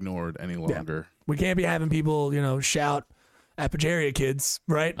cannot be ignored any longer. Yeah. We can't be having people, shout at Pageria kids,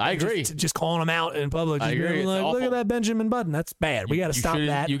 right? I agree. Just calling them out in public. I agree. Like, look at that Benjamin Button. That's bad. We got to stop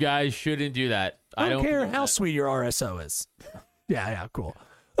that. You guys shouldn't do that. I don't care how sweet your RSO is. Yeah, cool.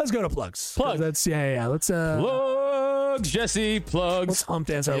 Let's go to plugs. Plugs. Let's plugs, Jesse. Plugs. Let's hump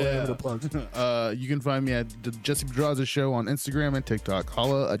dance our way over the plugs. You can find me at Jesse Draws a Show on Instagram and TikTok.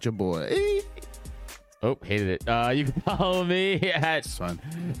 Holla at your boy. Oh, hated it. You can follow me at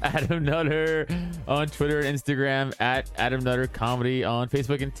Adam Nutter on Twitter and Instagram, at Adam Nutter Comedy on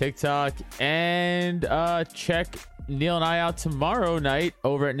Facebook and TikTok, and check Neil and I out tomorrow night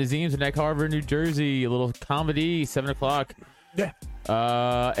over at Nazim's in Egg Harbor, New Jersey. A little comedy, 7:00. Yeah.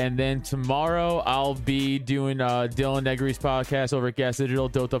 And then tomorrow I'll be doing Dylan Negri's podcast over at Gas Digital,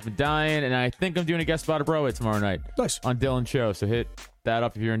 Doped Up and Dying, and I think I'm doing a guest spot at Broadway tomorrow night. Nice. On Dylan's show, so hit that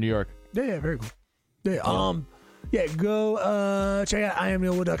up if you're in New York. Yeah, very cool. Yeah, yeah, go check out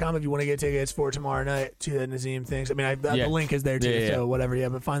IamNeilWood.com if you want to get tickets for tomorrow night to the Nazim things. I mean, the link is there too, so whatever. Yeah,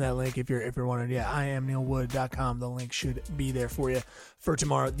 but find that link if you're wondering. Yeah, IamNeilWood.com. The link should be there for you for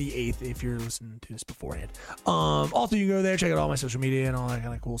tomorrow, the 8th, if you're listening to this beforehand. Also, you can go there, check out all my social media and all that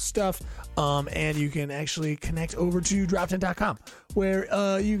kind of cool stuff. And you can actually connect over to Drop10.com,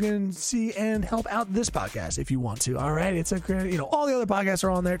 where you can see and help out this podcast if you want to. All right, it's a great, all the other podcasts are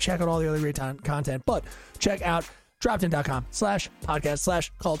on there. Check out all the other great content, but check out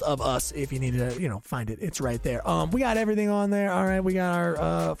Drop10.com/podcast/Cult of Us if you need to, find it. It's right there. We got everything on there. All right, we got our,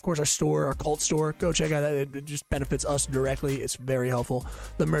 of course, our store, our cult store. Go check out that. It just benefits us directly. It's very helpful.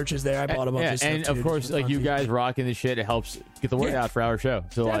 The merch is there. I bought a bunch of stuff and too, of course, like you guys rocking this shit, it helps get the word out for our show.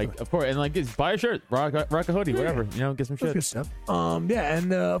 So like, of course, and like, buy a shirt, rock a hoodie, whatever. Get some shit. Good stuff.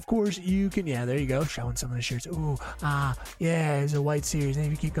 And of course you can. Yeah, there you go. Showing some of the shirts. Ooh, there's a white series. And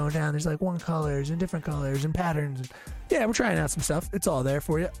if you keep going down, there's like one colors and different colors and patterns. And, yeah, we're trying out some stuff. It's all there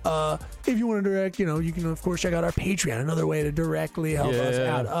for you. If you want to direct, you can, of course, check out our Patreon. Another way to directly help us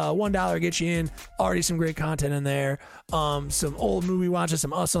out. $1 gets you in. Already some great content in there. Some old movie watches,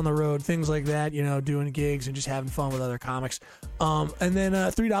 some Us on the Road, things like that, doing gigs and just having fun with other comics. And then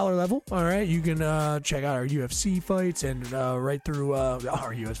 $3 level, all right, you can check out our UFC fights and right through our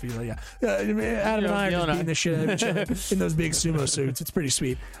UFC, Adam and I are just beating the shit out of each other in those big sumo suits. It's pretty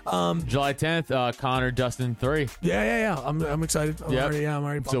sweet. July 10th, Connor Dustin 3. Yeah. I'm excited. I'm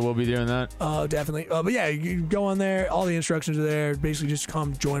already so we'll be doing that. Definitely. But yeah, you go on there. All the instructions are there. Basically, just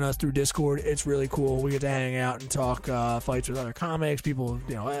come join us through Discord. It's really cool. We get to hang out and talk fights with other comics. People,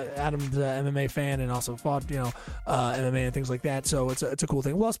 Adam's an MMA fan and also fought, MMA and things like that. So it's a cool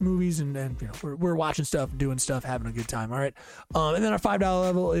thing. Plus movies and we're watching stuff, doing stuff, having a good time. All right. And then our $5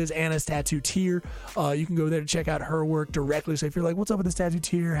 level is Anna's Tattoo Tier. You can go there to check out her work directly. So if you're like, what's up with this tattoo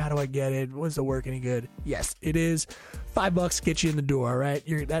tier? How do I get it? Was the work any good? Yes, it is. $5 gets you in the door, all right?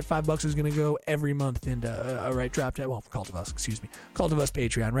 That $5 is going to go every month into, Cult of Us, Cult of Us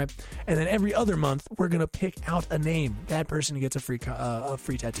Patreon, right? And then every other month, we're going to pick out a name. That person gets a free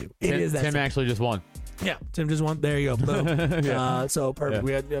tattoo. Tim actually just won. Yeah, Tim just won. There you go. Boom. So perfect.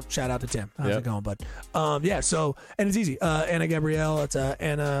 We had shout out to Tim. How's it going, bud? So, and it's easy. Anna Gabrielle, it's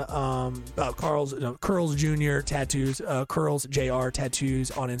Anna Curls Jr. Tattoos, Curls JR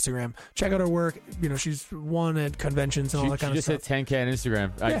Tattoos on Instagram. Check out her work. She's won at conventions and all that kind of stuff. She just hit 10K on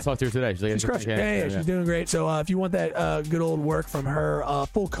Instagram. I talked to her today. She's like, she's crushing. Yeah, she's doing great. So if you want that good old work from her,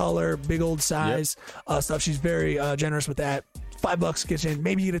 full color, big old size stuff, she's very generous with that. $5 gets you in.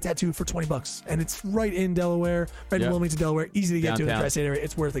 Maybe you get a tattoo for $20, and it's right in Delaware, right in Wilmington, Delaware. Easy to get to in the tri-state area.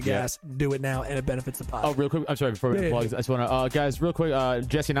 It's worth the gas. Do it now, and it benefits the pod. Oh, real quick. I'm sorry. Before we plug, I just want to, guys, real quick.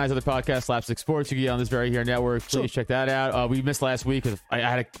 Jesse and I's other podcast, Slapstick Sports. You can get on this very here network. Please check that out. We missed last week because I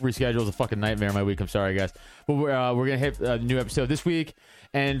had to reschedule. It was a fucking nightmare my week. I'm sorry, guys. But we're gonna hit a new episode this week.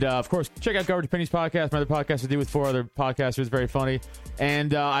 And, of course, check out Garbage Pennies podcast, my other podcast I do with 4 other podcasters. Very funny.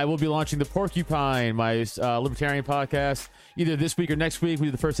 And I will be launching The Porcupine, my libertarian podcast, either this week or next week. We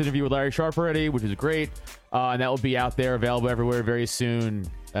did the first interview with Larry Sharp already, which is great. And that will be out there, available everywhere very soon.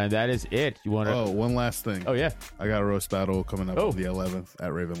 And that is it. You want to? Oh, one last thing. Oh, yeah. I got a roast battle coming up on the 11th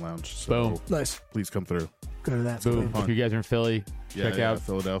at Raven Lounge. So boom. Nice. Please come through. Go to that. Boom. If you guys are in Philly, check out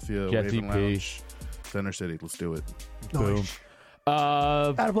Philadelphia, Jeff Raven DP. Lounge, Center City. Let's do it. Boom.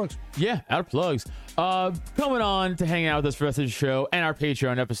 Out of plugs. Yeah, out of plugs. Coming on to hang out with us for the rest of the show and our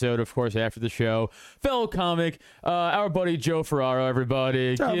Patreon episode, of course, after the show. Fellow comic, our buddy Joe Ferraro,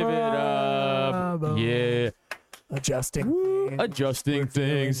 everybody. Give it up. Yeah. Adjusting things and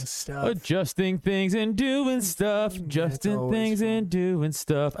doing stuff. Adjusting things and doing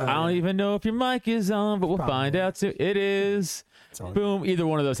stuff. I don't even know if your mic is on, but we'll find out soon. It is. Boom. Either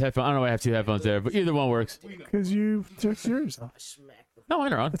one of those headphones. I don't know why I have 2 headphones there, but either one works. Because you took yours off. No,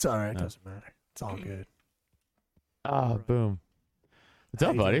 mine are on. It's all right. It doesn't matter. It's all good. Boom. What's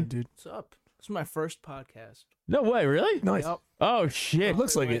up, buddy? Dude? What's up? This is my first podcast. No way, really? Nice. Yep. Oh, shit. It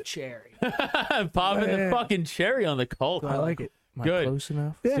looks like it. Cherry. Popping the fucking cherry on the cult. I like it. Am I Good. close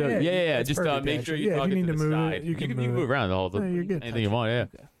enough? Yeah. Just perfect, make sure actually. you if talk you need to to the move side. it, you can move around the whole thing. you're good. Anything you want,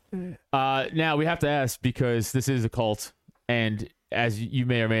 yeah. Now we have to ask, because this is a cult, and as you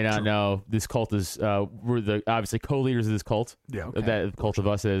may or may not know, this cult is we're the obviously co-leaders of this cult. Yeah. Okay. That Cult of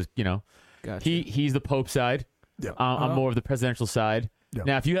Us is, Gotcha. He's the Pope side. Yeah. I'm more of the presidential side. Yeah.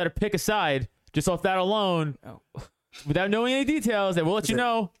 Now, if you had to pick a side, just off that alone, without knowing any details, and we'll let you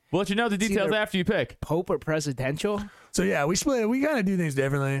know, We'll let you know the details either- after you pick. Pope or presidential? So yeah, we split it. We kind of do things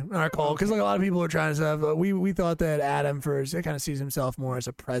differently in our call because like a lot of people are trying to stuff. We thought that Adam first kind of sees himself more as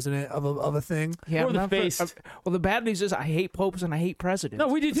a president of a thing. Yeah, Or I'm the not for- face. well, the bad news is I hate popes and I hate presidents. No,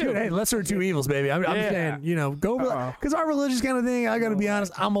 we do too. Dude, hey, lesser of two evils, baby. I'm Yeah. saying, go because our religious kind of thing. I got to be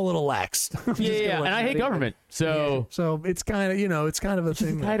honest, I'm a little lax. Yeah, and I hate government. So So it's kind of it's kind of a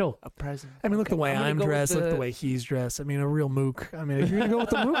thing. that- title. a president. I mean, look the way I'm gonna I'm go with dressed. Look the way he's dressed. I mean, a real mook. I mean, if you're gonna go with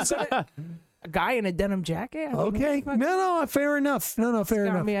the mook, a guy in a denim jacket. I mean, okay. No, fair enough. No, fair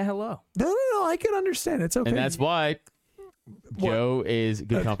got enough. me a hello. No, I can understand. It's okay. And that's why Joe is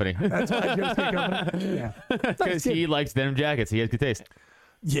good company. That's why Joe's good company. Yeah. Because he likes denim jackets. He has good taste.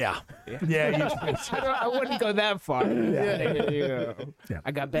 Yeah. I wouldn't go that far. Yeah.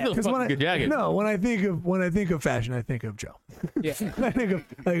 I got bad. Because Fucking good jacket. No, when I think of fashion, I think of Joe. Yeah. I think of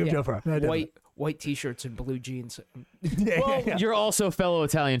Joe Farrar. No, definitely. White t-shirts and blue jeans. Yeah, Well, yeah. you're also fellow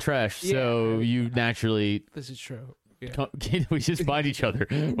Italian trash, so you naturally This is true. Yeah. we just find each other.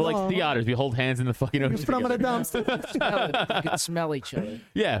 We're like sea otters. We hold hands in the fucking ocean. From the together. dumpster. Smell it. You can smell each other.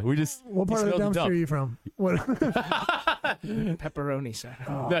 Yeah, we just. What we part of the smell dumpster are you from? What? Pepperoni sandwich.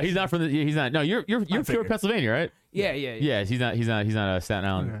 No, he's not from the. He's not. No, you're pure figured. Pennsylvania, right? Yeah. Yeah, he's not a Staten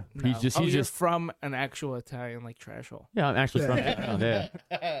Island. No. He's just. Oh, He's you're just. from an actual Italian like trash hole. Yeah, I'm actually from Staten Island.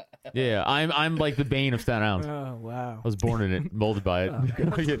 Yeah. Yeah, I'm like the bane of Staten Island. Oh wow. I was born in it, molded by it.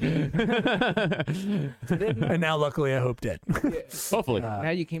 And now, luckily, I hope dead. Hopefully. Now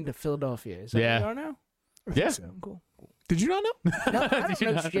you came to Philadelphia. Is that Yeah. where you are now? Yeah. Cool. Did you not know? No, I don't you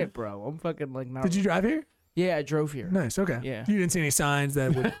know not? shit, bro. I'm fucking like not. Did you drive here? Yeah, I drove here. Nice. Okay. Yeah. You didn't see any signs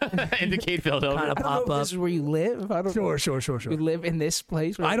that would Indicate Philadelphia. kind of I don't know pop if up. this is where you live. I don't know. Sure. You live in this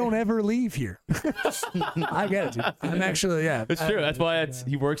place. I don't ever leave here. I get it, dude. I'm actually, yeah. It's true. That's why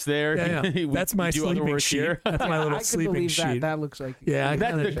he works there. Yeah, yeah. We That's my do other sleeping work sheet. here. That's my little I could sleeping believe that. sheet. That looks like. Yeah, I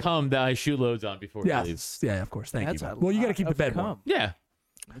That's kinda- the cum that I shoot loads on before he yeah, leaves. yeah, of course. Thank That's you. a Well, you got to lot keep the of bed cum. warm. Yeah.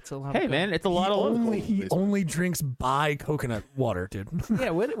 It's a lot. Hey, of man, it's a lot of love. He only drinks by coconut water, dude. Yeah.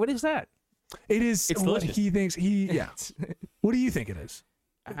 What is that? It is It's what delicious. he thinks. Yeah. What do you think it is?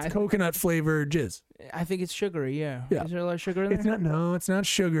 It's coconut flavored jizz. I think it's sugary. Yeah. Yeah. Is there a lot of sugar in It's there? not. No, it's not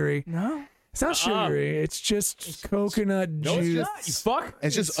sugary. No. It's not sugary. It's just coconut No, it's juice. not. You fuck.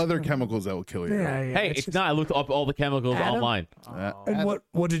 It's just other chemicals that will kill you. Yeah, yeah. Hey, it's just- not. I looked up all the chemicals Adam? online. And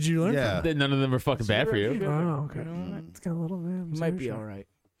what did you learn? Yeah. That none of them are fucking bad for you. From? Oh, okay. It's got a little bit. You might be all right.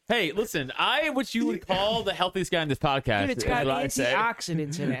 Hey, listen, what you would call the healthiest guy in this podcast. Dude, it's is got what I say.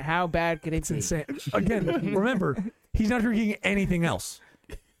 antioxidants in it. How bad could it It's be? insane. Again, remember, he's not drinking anything else.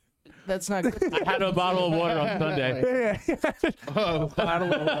 That's not good. I had a bottle of water on Sunday. Yeah,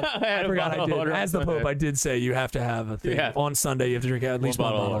 Bottle of- I had I a forgot bottle I of did. water on As the Pope, Sunday. I did say you have to have a thing. Yeah. On Sunday, you have to drink at least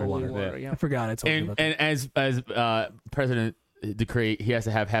one bottle of water. water. Yeah. I forgot I told you about that. And as President decree, he has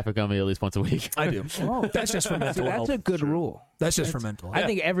to have half a gummy at least once a week. I do. Oh, That's just for mental that's health. a good rule. That's just for mental I health.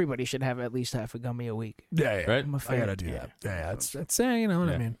 think everybody should have at least half a gummy a week. Yeah, Right? I'm a I fan. gotta do that. Yeah, it's you know what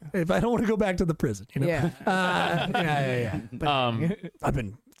I mean. If I don't want to go back to the prison, you know. Yeah. Yeah. I've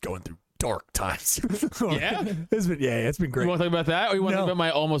been going through dark times. Yeah? It's been You great. want to talk about that, or you want to No. talk about my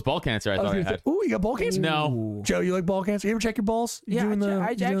almost ball cancer? I I was thought I gonna say, had. ooh, you got ball cancer? No. Joe, you like ball cancer? You ever check your balls? You Yeah, doing I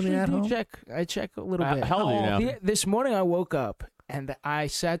you doing actually the at do home? check. I check a little bit. How old are you now? This morning I woke up and I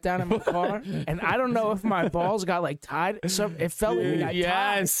sat down in my car and I don't know if my balls got like tied. So it felt like they got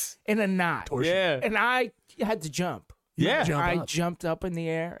Yes. tied in a knot. Yeah. And I had to jump. Yeah. Jump I up. jumped up in the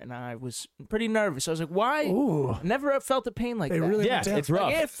air and I was pretty nervous. I was like, why? Ooh. Never felt a pain like They that. really Yeah, went down. it's rough.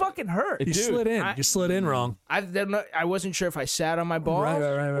 Like, it fucking hurt. You slid in. I- You slid in wrong. I wasn't sure if I sat on my balls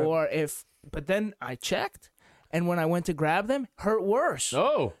Right. or if, but then I checked, and when I went to grab them, hurt worse.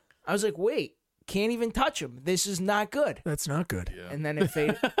 Oh. I was like, wait, can't even touch them. This is not good. That's not good. And then it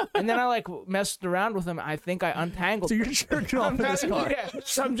faded. And then I like messed around with them. I think I untangled. So you're jerking off in this car. Yeah,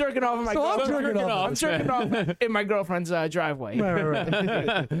 so I'm jerking off in my So I'm girlfriend. jerking off. I'm jerking off in my girlfriend's driveway.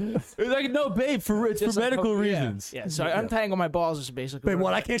 Right. It's like, no, babe, it's for Just like, medical yeah. reasons. Yeah, so I untangle my balls is basically. Wait,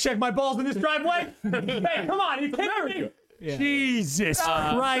 what? I can't check my balls in this driveway? Hey, come on. Are you kidding me? Yeah. Jesus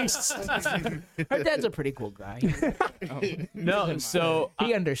Christ. Her dad's a pretty cool guy. No, so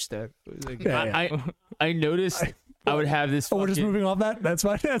He understood. It was like, Yeah. I noticed I would have this. Oh, we're just fucking- moving off that? That's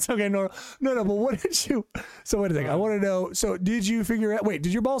fine. That's okay. No, but what did you... So wait a second. I want to know... So did you figure out... Wait,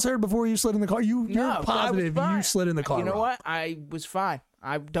 did your balls hurt before you slid in the car? You're No, I was positive you fine. slid in the car You know wrong. what? I was fine.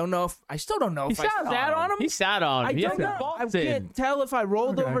 I don't know if I still don't know He if I sat on him. He sat on I him. He don't had know. the balls I in. can't tell if I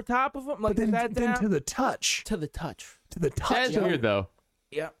rolled Okay. over top of him, like But sat then down to the touch. to the touch. To the touch. That's weird, though.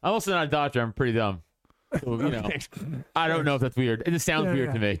 Yeah. I'm also not a doctor. I'm pretty dumb. So, you know, I don't know if that's weird. It just sounds Yeah, weird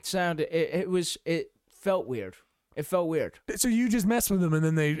yeah. to me. It sounded. It felt weird. It felt weird. So you just messed with them and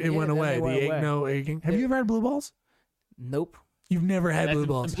then it went then away. they went away. No aching. Have you ever had blue balls? Nope. You've never had That's blue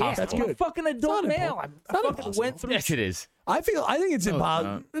balls. impossible. That's I'm a good. fucking adult not male. impossible. I Not fucking impossible. went through. Yes, it is. I think it's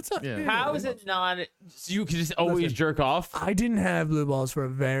impossible. not. It's not. Yeah. How is it not? So you can just always Listen. jerk off. I didn't have blue balls for a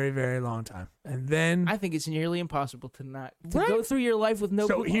very, very long time, and then I think it's nearly impossible to not Right. go through your life with no.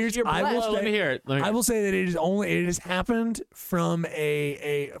 So blue balls. here's- You're I will blessed. Well, let me hear it. Let me I hear it. will say that it has happened from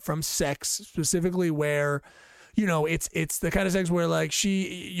from sex specifically where, it's the kind of sex where like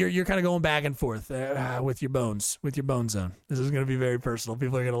you're kind of going back and forth with your bone zone. This is going to be very personal.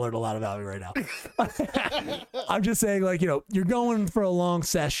 People are going to learn a lot about me right now. I'm just saying, like, you're going for a long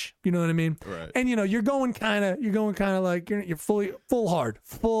sesh. You know what I mean? Right. And you're going kind of like you're full hard,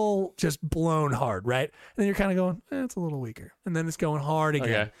 full just blown hard, right? And then you're kind of going, it's a little weaker, and then it's going hard again.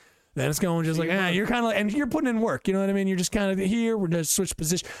 Okay. Then it's going just like, you're kind of, and you're putting in work. You know what I mean? You're just kind of here. We're just switch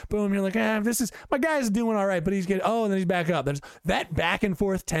position. Boom. You're like, my guy's doing all right, but he's getting, and then he's back up. There's that back and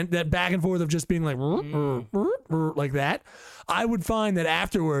forth, that back and forth of just being like, like that. I would find that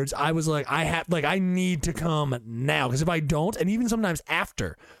afterwards, I was like, I need to come now. Because if I don't, and even sometimes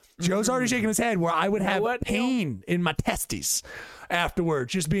after, Joe's already shaking his head where I would have pain in my testes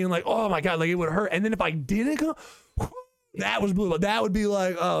afterwards, just being like, oh my God, like it would hurt. And then if I didn't go, that was blue. That would be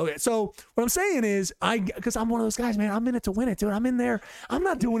like, oh, okay. So what I'm saying is, because I'm one of those guys, man. I'm in it to win it, dude. I'm in there. I'm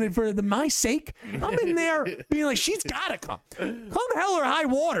not doing it for my sake. I'm in there being like, she's gotta come hell or high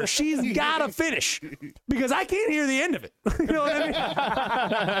water. She's gotta finish because I can't hear the end of it. You know what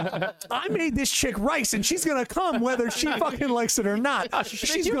I mean? I made this chick rice, and she's gonna come whether she fucking likes it or not.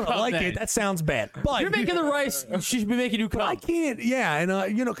 She's you gonna come like then. it. That sounds bad, but You're making the rice. She should be making you come. I can't, yeah,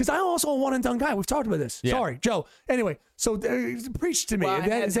 and because I also a one and done guy. We've talked about this. Yeah. Sorry, Joe. Anyway, so preach to me. Well,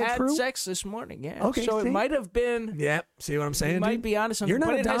 Is that had true? sex this morning. Yeah. Okay, So see? it might have been. Yeah. See what I'm saying? You might dude? be onto something, You're not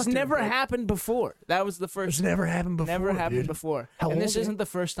but a it has doctor, never but happened before. That was the first. It's never happened before. Never happened dude. before. How and old this are you? isn't the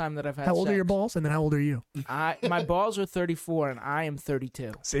first time that I've had How old sex. are your balls? And then how old are you? My balls are 34 and I am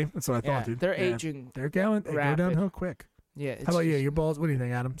 32. See, that's what I thought, Yeah, dude. they're Yeah. aging They're going. They go rapid. downhill quick. Yeah. It's How about you? Your balls? What do you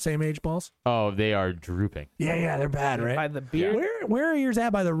think, Adam? Same age balls? Oh, they are drooping. Yeah, they're bad, right? By the beard. Where are yours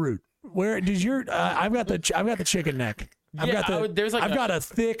at by the root? Where did your? I've got the chicken neck. I've Yeah, got the. there's like I've got a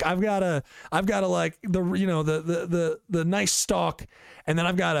thick. I've got a like the nice stalk, and then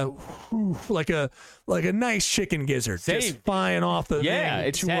I've got like a nice chicken gizzard Same. just flying off the Yeah, thing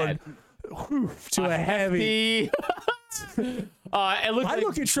it's toward, to a heavy. It looks I like,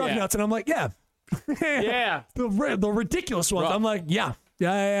 look at shrug nuts and I'm like, yeah, Yeah. the ridiculous ones. Rough. I'm like, yeah.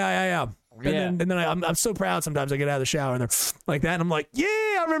 And Yeah. then I'm so proud sometimes I get out of the shower and they're like that and I'm like, yeah,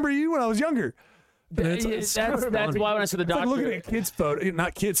 I remember you when I was younger. And it's That's why when I saw the it's like doctor. looking at kids' photos,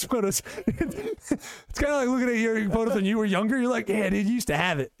 not kids' photos. It's kind of like looking at your photos when you were younger. You're like, yeah, dude, you used to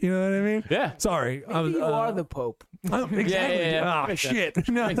have it. You know what I mean? Yeah. Sorry. You are the Pope. Exactly. yeah. Oh, Makes shit.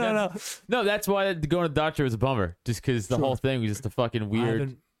 No. No, that's why going to the doctor was a bummer. Just because the whole thing was just a fucking weird.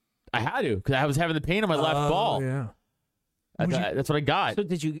 haven't- I had to because I was having the pain on my left ball. Yeah. That's what I got. So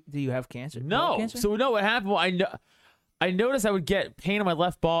do you have cancer? No. Cancer? So no, what happened? Well, I noticed I would get pain on my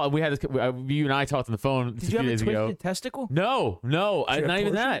left ball, and we had this. You and I talked on the phone Did a you few have a days twisted ago. testicle? No, not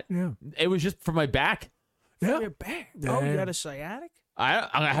even that. Yeah. It was just from my back. Yeah. Your back. Oh, you Damn. got a sciatic? I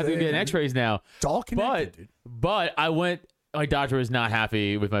have to get X-rays now. It's all connected, dude. But I went. My doctor was not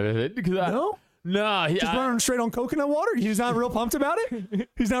happy with my visit because No? no, Just running straight on coconut water? He's not real pumped about it?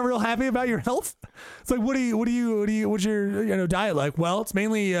 He's not real happy about your health? It's like, what's your diet like? Well, it's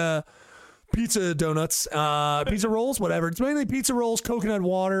mainly pizza donuts, pizza rolls, whatever. It's mainly pizza rolls, coconut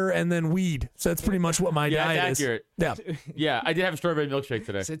water, and then weed. So that's pretty much what my diet that's is. accurate. Yeah. Yeah, I did have a strawberry milkshake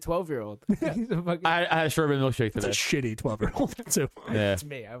today. It's a 12-year-old. I had a strawberry milkshake It's a today. shitty 12-year-old. So, Yeah. It's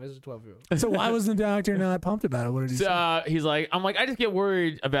me. I was a 12-year-old. so why was the doctor not pumped about it? What did he say? So he's like, I'm like, I just get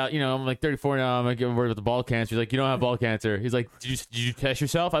worried about, I'm like 34 now. I'm like getting worried about the ball cancer. He's like, you don't have ball cancer. He's like, did you test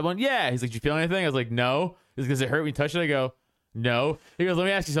yourself? I went, yeah. He's like, did you feel anything? I was like, no. He's like, does it hurt when you touch it? I go, no. He goes, let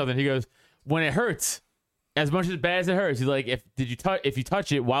me ask you something. He goes, when it hurts, as much as bad as it hurts, he's like, if you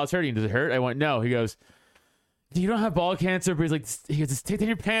touch it while it's hurting, does it hurt? I went, no. He goes, you don't have ball cancer, but he goes, just take down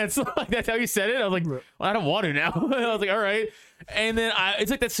your pants. Like that's how he said it. I was like, well, I don't want to now. I was like, all right. And then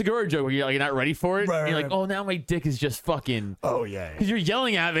it's like that cigar joke where you're not ready for it. Right, and you're right, like, oh, now my dick is just fucking. Oh, yeah. Because you're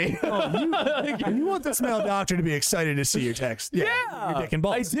yelling at me. And you want this male doctor to be excited to see your text. Yeah. Your dick and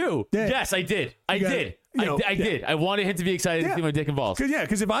balls. I do. Yeah. Yes, I did. I You got did. it. You know, I did. I wanted him to be excited to see my dick and balls.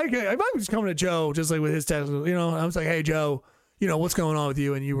 Because if I was coming to Joe just like with his text, I was like, hey Joe, what's going on with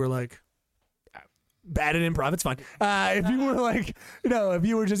you? And you were like, bad at improv, it's fine. If you were like, if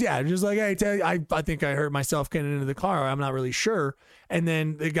you were just like, hey, I think I hurt myself getting into the car. I'm not really sure. And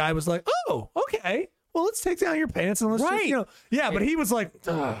then the guy was like, oh, okay. well, let's take down your pants and let's just, Right. you know, yeah. But he was like,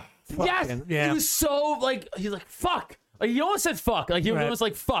 Yes, yeah. he was so like he's like fuck. Like he almost said fuck. Like he was Right. almost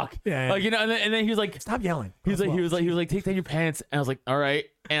like fuck. Yeah. Like and then he was like stop yelling. he was like take down your pants. And I was like all right.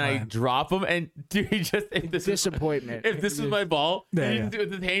 And I drop him and dude he just if this Disappointment. if this was my ball, Yeah, he yeah. just do it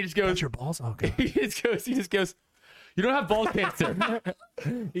with his hand. He just goes. That's your balls. Okay. He just goes. You don't have ball cancer.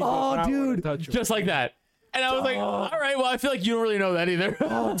 Oh, dude. Just like that. And I was like, all right, well, I feel like you don't really know that either.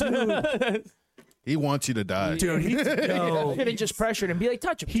 Oh, dude. He wants you to die. Dude, he yo, Could have just pressured him. Be like,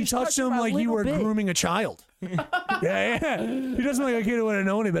 touch him. he Just touched touch him a like you little were bit. grooming a child. yeah. He doesn't like a kid who wouldn't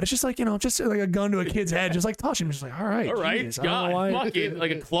know any better. It's just like, you know, just like a gun to a kid's head. Just like touch him. Just like, all right. All right, Jesus, I don't know God, why- fucking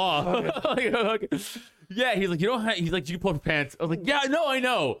like a claw. Yeah, he's like, you don't have, he's like, you can pull up your pants. I was like, yeah, no, I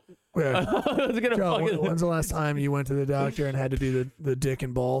know. Yeah. I was gonna Joe, fucking, when's the last time you went to the doctor and had to do the dick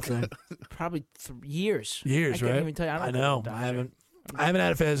and ball thing? Probably years. Years, I can't right? even tell you. I, don't I go to know. the doctor. I haven't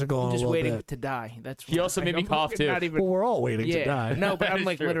had a physical I'm in a just little waiting bit. to die. That's He also made me cough, too. Not even, Well, we're all waiting to yeah. die. No, but That I'm is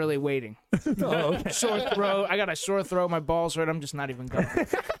like true. literally waiting. Oh, okay. Sore throat. I got a sore throat. My balls hurt. I'm just not even going.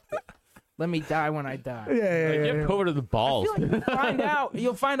 Let me die when I die. Yeah, yeah, like, yeah. you have COVID to the balls.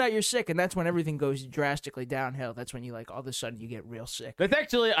 You'll find out you're sick, and that's when everything goes drastically downhill. That's when you like all of a sudden you get real sick. That's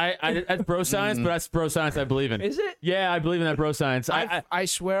actually, that's bro science, but that's bro science I believe in. Is it? Yeah, I believe in that bro science. I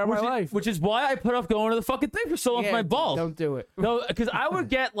swear on my life. Which is why I put off going to the fucking thing for so long for my balls. Don't do it. No, because I would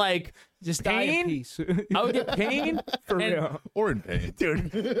get like Just die in pain. peace. I would get pain For and- real. Or in pain.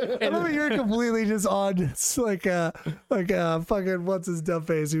 Dude, I love you're completely just on. It's like fucking what's his dumb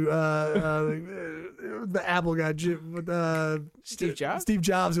face who the Apple guy Steve Jobs? Steve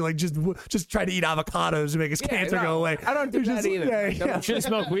Jobs who like just tried to eat avocados to make his cancer no, go away. I don't do He's that just- either. Yeah, yeah. Should have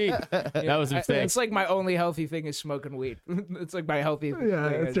smoked weed. That was a mistake. It's like my only healthy thing is smoking weed. It's like my healthy Yeah,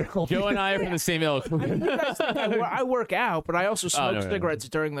 thing. it's their whole- Joe and I are from the same ilk. I work out, but I also smoke no, no. cigarettes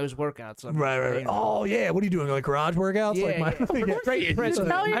during those workouts. Right. Oh yeah, what are you doing? Like garage workouts? Yeah, like my yeah. Great.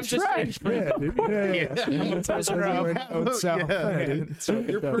 Italian I'm just trash. yeah, dude. Yeah. I'm a prisoner of my own self.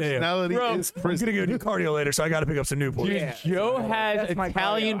 Your personality Bro, is I'm gonna go do cardio later, so I got to pick up some Newport. Dude, Yeah, Joe has That's my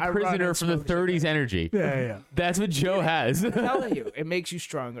Italian cardio. I run prisoner and from the smoke 30s energy. yeah. That's what Joe has. I'm telling you, it makes you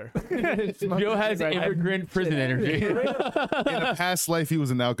stronger. Joe has immigrant prison energy. in a past life he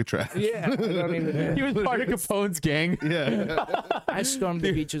was in Alcatraz. Yeah, I don't even. He was part of Capone's gang. Yeah. I stormed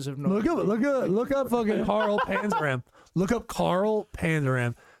the beaches of North. Look up fucking Carl Panzeram. Look up Carl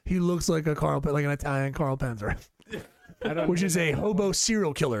Panzeram. He looks like like an Italian Carl Panzeram, which is a hobo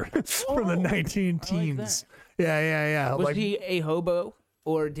serial killer from the 19 teens. Yeah. Was like he a hobo,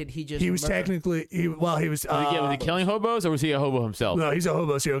 or did he just? he was murder? technically he was. Was he killing hobos or was he a hobo himself? No, he's a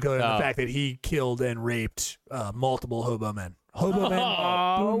hobo serial killer. In Oh. the fact that he killed and raped multiple hobo men. Hobo men,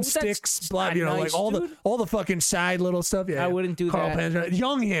 Oh, boomsticks, that's blood, not like nice, all dude. the fucking side little stuff. Yeah, I wouldn't do Carl that. Panzer,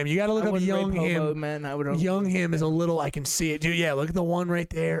 young him. You got to look I up wouldn't young rape hobo him. men. I would. Young him is a little. I can see it, dude. Yeah, look at the one right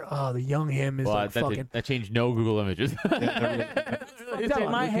there. Oh, the young him is Well, like fucking. that changed no Google images.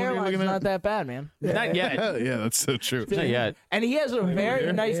 My hairline's not that bad, man. Not yet. Yeah, that's so true. Not yet. And he has a very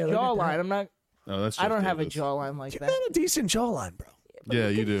nice Yeah, look at jawline. I'm not. No, that's I don't just have a Davis. jawline like You that. got a decent jawline, bro. Yeah,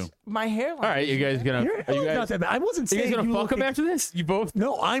 you do. My hairline. All right, you guys gonna? Your Are you hairline's guys? not that bad. I wasn't Are you saying guys gonna you fuck look him like- after this? You both?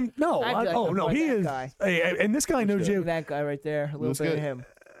 No, I'm no. I'd like Oh to no, fight he that is. guy. Hey, and this guy knows you. That guy right there. A little Looks bit of good. him.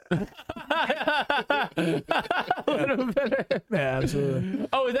 Yeah, absolutely.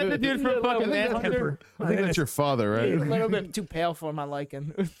 Oh, is that the dude from fucking Manhunter? I think that's your father, A right? little bit too pale for my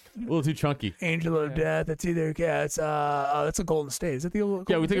liking. A little too chunky. Angel of Death. It's either it's that's a Golden State. Is that the old?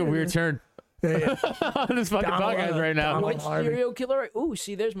 Yeah, we Golden took a State? weird turn Yeah. on this fucking Donald, podcast right now. Donald. Which Harvey. serial killer? Ooh,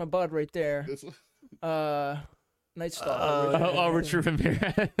 see, there's my bud right there. Night Stalker. Oh, Richard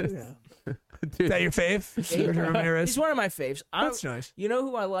Ramirez. Is that your fave? Richard Ramirez. He's one of my faves. That's nice. You know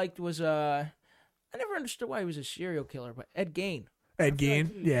who I liked was I never understood why he was a serial killer, but Ed Gein. Ed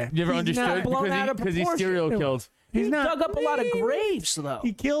Gein. Yeah. You never He's understood not blown out of because he proportion. serial killed. He's He not. dug up a lot of graves, though.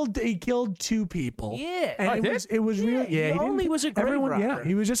 He killed two people. Yeah. And it was real. Yeah. he only was a grave everyone. robber. Yeah.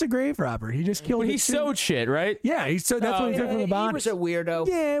 He was just a grave robber. He just killed. But the he two- sewed shit, right? Yeah. That's what he took from the He body. was a weirdo.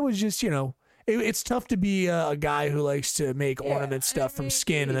 Yeah. It was just it's tough to be a guy who likes to make ornament stuff from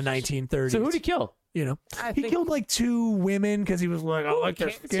skin in the 1930s. So who'd he kill? He I he think- killed like two women because he was like, I like their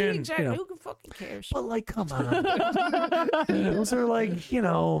See, skin. exactly. You know. Who can fucking cares? But like, come on, those are like, Yeah,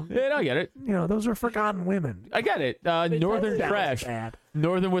 I get it. those are forgotten women. I get it. Northern That was trash. bad.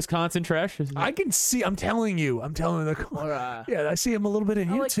 Northern Wisconsin trash. I can see. I'm telling you. The. Or, Yeah, I see him a little bit in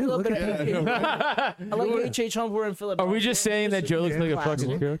I you like a too. little Look bit at of that. I like H.H. Holmes. We're in Are Philadelphia. we just saying that Joe looks like a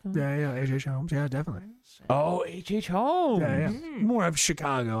fucking serial killer? Yeah, H.H. Holmes. Yeah, definitely. Oh, H.H. Holmes. Yeah. More of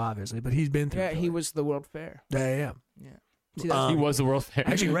Chicago, obviously, but he's been through. Yeah, he Philly. was the World Fair. Yeah. Yeah. See, that's He was the World's Fair.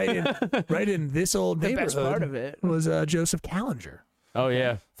 Actually, right in this old the neighborhood best part of it. was Joseph Callinger. Oh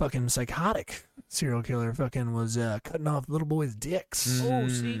yeah. Fucking psychotic serial killer. Fucking was cutting off little boys' dicks. Oh,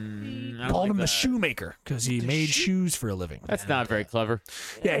 see, I don't Called like him the that. shoemaker because he made shoes for a living. That's not very clever.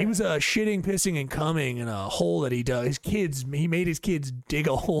 Yeah, he was shitting, pissing, and coming in a hole that he dug. He made his kids dig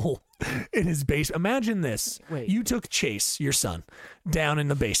a hole in his basement. Imagine this. Wait. You took Chase, your son, down in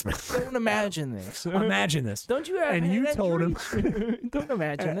the basement. don't imagine this. Imagine this. Don't you have And you that told him, dream? Don't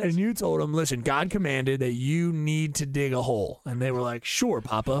imagine this. and you told him, listen, God commanded that you need to dig a hole. And they were like, sure,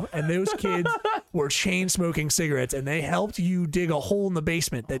 Papa. And those kids were chain smoking cigarettes, and they helped you dig a hole in the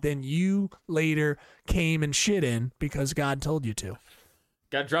basement that then you later came and shit in because God told you to.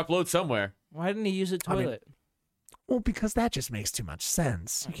 Got to drop load somewhere. Why didn't he use a I mean, toilet? Well, because that just makes too much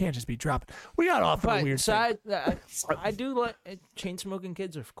sense. You can't just be dropping. We got off on a But weird so thing. I do like chain smoking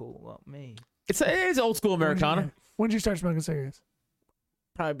kids are cool. Well, me It's old school Americana. When did you start smoking cigarettes?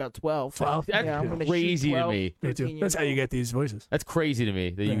 probably about 12. 12? That's Yeah, I'm gonna shoot crazy to 12. me. Me too. 13 That's years how you old. get these voices. That's crazy to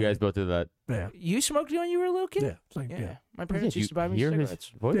me that you Yeah. guys both did that. Yeah. You smoked when you were a little kid? Yeah. It's like, yeah. My parents used to buy me hear his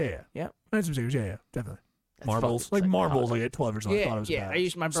cigarettes. voice? Yeah. Yeah. I had some cigarettes. Yeah, definitely. That's Marbles. fucking Like marbles, like at 12 or something. I thought it Yeah, was yeah.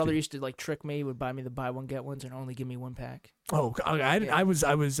 bad. My brother used to like trick me. He would buy me the buy one get ones and only give me one pack. Oh, I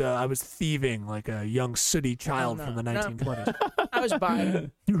was thieving like a young sooty child no, from the no. 1920s. I was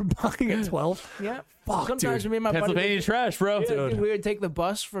buying. You were buying at 12? Yeah. Fuck, Sometimes dude. me and my Pennsylvania buddy, trash, bro. yeah, Dude. we would take the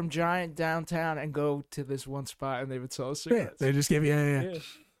bus from Giant downtown and go to this one spot, and they would sell us Yeah, cigarettes. they just give you, yeah.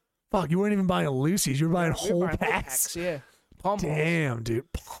 Fuck, you weren't even buying Lucy's. You were buying We were whole buying packs. Yeah. Palm Balls. Damn, dude.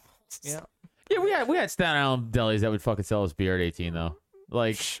 Yeah. Yeah, we had Staten Island delis that would fucking sell us beer at 18 though.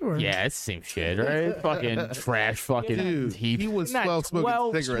 Like, Sure. yeah, it's the same shit, right? Fucking trash, fucking Dude, heap. he was Not 12 smoking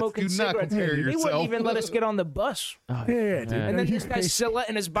 12 cigarettes. smoking Do not cigarettes. compare He yourself. wouldn't even let us get on the bus. Yeah, dude. Yeah. And then this guy's still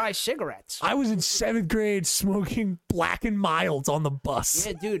letting us buy cigarettes. I was in 7th grade smoking Black and Milds on the bus.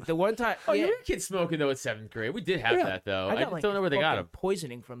 Yeah, dude. The one time. Oh, yeah. you were kids smoking though at 7th grade. We did have Yeah. that though. I, got, just like, don't know where they got fucking them.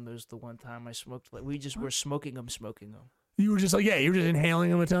 poisoning from those the one time I smoked. Like we just were smoking them. You were just like, yeah, you were just inhaling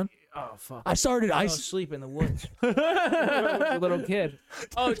them a ton. Oh fuck! I started, I was asleep in the woods. I was a little kid.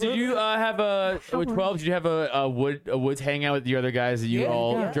 Oh, did you have with 12? Did you have a woods hangout with the other guys that you Yeah,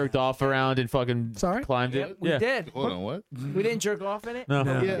 all yeah. jerked off around and fucking Sorry? climbed Yeah, it? we did. Hold on, what? We didn't jerk off in it. No.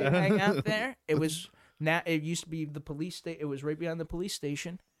 No. We didn't hang out there. It was it used to be the police station. It was right behind the police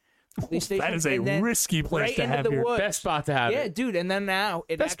station. Police station. That is a and then risky place right to into have the your. woods. Best spot to have Yeah, it. dude. And then now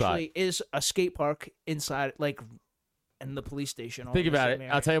it Best spot. actually is a skate park inside, like, in the police station. all Think in the about same it.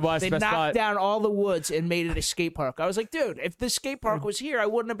 area. I'll tell you why it's They the best knocked spot. down all the woods and made it a skate park. I was like, dude, if the skate park was here, I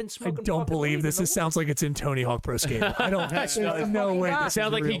wouldn't have been I smoking. don't fucking believe weed this. in the This sounds like it's in Tony Hawk Pro Skater. I don't. There's no way. God. This Sounds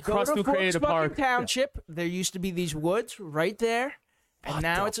is like he real. Go custom to created a Fort park. Smoking Township. There used to be these woods right there, and What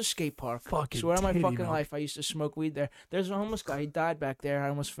now the it's a skate park. fucking Swear on my titty fucking milk. life, I used to smoke weed there. There's a homeless guy. He died back there. I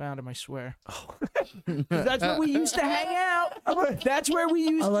almost found him. I swear. Oh. That's where we used to hang out. That's where we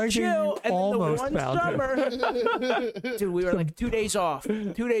used I like to that chill. you And then the almost one found summer, dude, we were like 2 days off.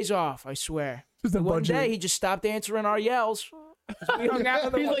 2 days off. I swear. Just a The one bunch of- day he just stopped answering our yells. So we hung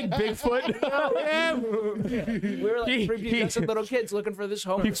out with He's like Bigfoot. We were like He- three he- innocent little kids looking for this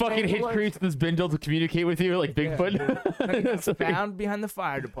homeless. He fucking hit man. creeps with his bindle to communicate with you like Bigfoot. It's like- Found behind the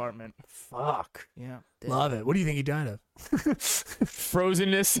fire department. Fuck. Yeah. Love it. What do you think he died of?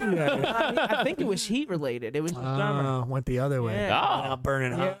 frozenness. I think it was heat related. It was the summer. Went the other way. Yeah. Ah.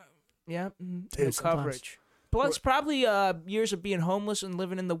 Burning Yeah. hot. Yeah. Dude, No sometimes- coverage. Plus, probably years of being homeless and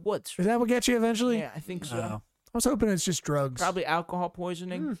living in the woods. Is that what gets you eventually? Yeah, I think so. Oh. I was hoping it's just drugs. Probably alcohol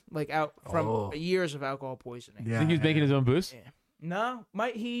poisoning, like out from Oh. years of alcohol poisoning. Yeah. Think he was making his own booze? Yeah. No,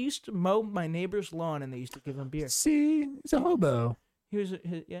 he used to mow my neighbor's lawn, and they used to give him beer. See, he's a hobo. He was,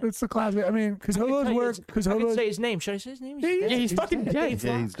 yeah. It's the classic. I mean, because I can hobos tell you work. his- Because I can hobos say his name. Should I say his name? Yeah, Yeah, he's fucking dead.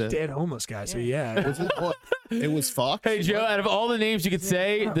 Yeah, he's dead. dead homeless guy. So yeah. Was it what? It was Fox? Hey Joe, out of all the names you could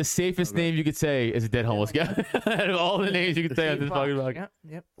say, the safest name you could say is a dead homeless guy. Out of all the names you could say on this fucking podcast. Yep,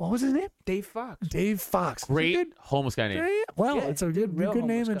 yep. What was his name? Dave Fox. Dave Fox. Great Good. homeless guy name. Yeah, well, Yeah, it's a good real name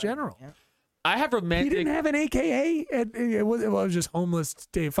homeless in guy. general. Yeah. I have He romantic. didn't have an AKA. It was just homeless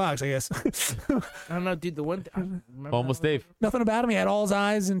Dave Fox, I guess. I don't know, dude. The one I remember Homeless Dave. Nothing about him. He had all his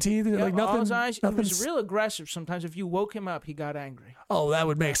eyes and teeth. Yeah, like all nothing. his eyes. He was nothing's- real aggressive. Sometimes if you woke him up, he got angry Oh, that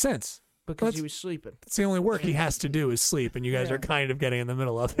would make sense. because Let's- he was sleeping. It's the only work he has to do is sleep, and you guys Yeah. are kind of getting in the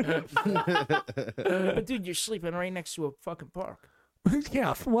middle of it. But dude, you're sleeping right next to a fucking park.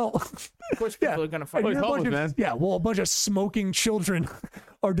 Yeah, well, Of course, Yeah. people are gonna and fight. he's you're a bunch homeless, of, man. yeah, well, a bunch of smoking children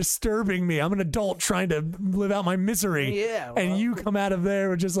are disturbing me. I'm an adult trying to live out my misery. Yeah, and well, you come out of there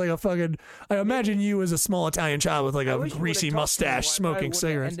with just like a fucking. I imagine you as a small Italian child with like I a wish you greasy would've talked to me. mustache, I smoking wouldn't have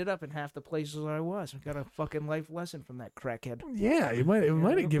cigarettes. Ended up in half the places I was. I got a fucking life lesson from that crackhead. Yeah, it might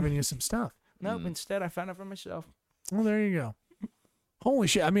have given you some stuff. Nope. Instead, I found it for myself. Well, there you go. Holy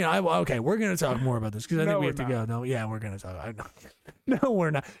shit! I mean, okay, we're gonna talk more about this because I No, think we we're have to not. go. No, yeah, we're gonna talk. No, we're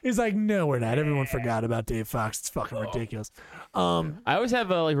not. It's like no, we're not. Everyone forgot about Dave Fox. It's fucking ridiculous. I always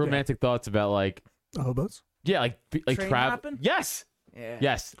have like romantic thoughts about like Hobos. yeah, like Train travel. hopping? Yes, Yeah.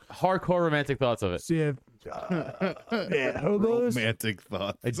 yes, hardcore romantic thoughts of it. So yeah, hobos. Romantic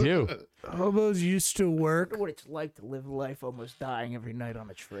thoughts. I do. Hobos used to I work. wonder what it's like to live life almost dying every night on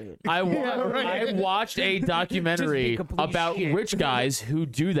a train. I watched a documentary complete about shit. rich guys who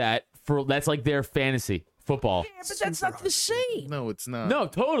do that for that's like their fantasy football. Yeah, but that's not the same. No, it's not. No,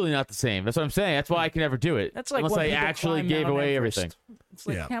 totally not the same. That's what I'm saying. That's why I can never do it. That's like unless when I people actually climb gave Mount away Everest. everything. It's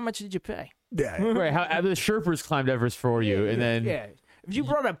like, Yeah. how much did you pay? Yeah, Right? How the Sherpers climbed Everest for you, and then Yeah. If you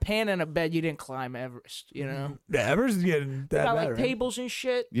brought a pan and a bed, you didn't climb Everest, you know? yeah. Everest is getting They that got bad, like right? tables and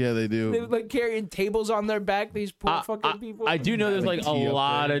shit. Yeah, they do. They were like carrying tables on their back, these poor fucking people. I do know there's like a tea up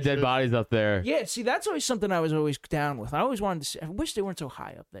lot there of and dead shit. bodies up there. Yeah, see, that's always something I was always down with. I always wanted to see. I wish they weren't so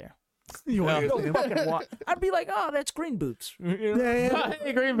high up there. You want Go to fucking walk. I'd be like, oh, that's green boots. You know? yeah,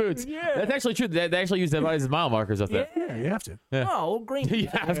 Hey, green boots. Yeah. That's actually true. They actually use dead bodies as mile markers up there. yeah. You have to. Oh, green you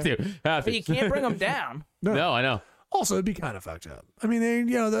boots. have to. Have But to. you can't bring them down. No, I know. Also, it'd be kind of fucked up. I mean, I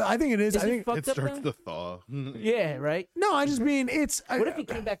think it is. Is I it think fucked It up starts now? to thaw. Yeah, right? no. I just mean it's. What if he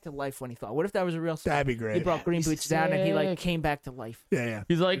came back to life when he thought? What if that was a real That'd be He great. brought green boots down and he like sick. came back to life. Yeah, yeah.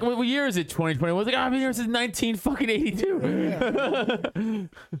 He's like, what year is it? 2020. I was like, I've been here since 1982.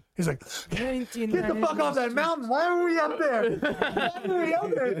 He's like, Get get the fuck off that mountain. Why are we up there? Why are we up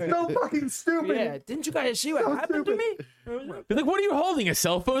there? It's so fucking stupid. Yeah, didn't you guys see what happened to me? He's like, what are you holding? A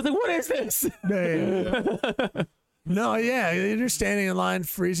cell phone? I was like, what is this? Yeah. No, yeah, you're just standing in line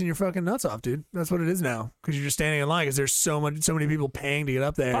freezing your fucking nuts off, dude. That's what it is now. Because you're just standing in line because there's so many people paying to get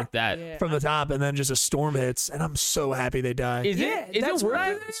up there Fuck that. Yeah. from the top, and then just a storm hits, and I'm so happy they die. Is Yeah, it? Is that's it what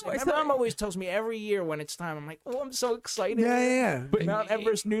worth I it? My mom always tells me every year when it's time. I'm like, oh, I'm so excited. Yeah. But Mount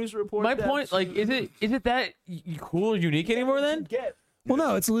Everest news report. my that's- point, like, is it that cool or unique anymore then? Get. Well,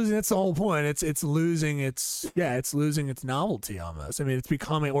 no, it's losing. That's the whole point. It's losing its novelty almost. I mean, it's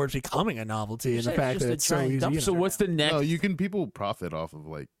becoming a novelty in the It's fact just that a it's so giant easy. dumpster. So what's the next? No, people profit off of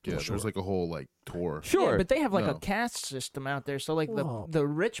like there's like a whole like tour. Sure. Yeah, but they have like No. a caste system out there. So like Whoa. the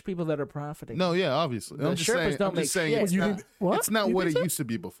rich people that are profiting. No, yeah, obviously. The I'm just Sherpas saying. don't I'm make just saying shit. it's You not, think- what? it's not You what think it so? used to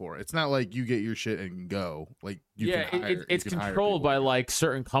be before. It's not like you get your shit and go. Like you yeah, can hire, it's you can hire controlled people. by like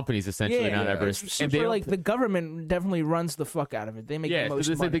certain companies essentially. Yeah, Mount yeah. Everest, It's and super, they like the government definitely runs the fuck out of it. They make yeah, the most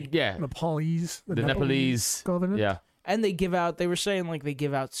so money. yeah, Nepalese, the Nepalese, government. yeah. And they give out. They were saying like they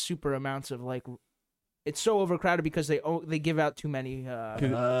give out super amounts of like. It's so overcrowded because they give out too many.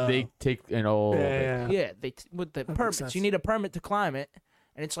 They take an old. Yeah. Yeah, with the makes permits. sense. You need a permit to climb it,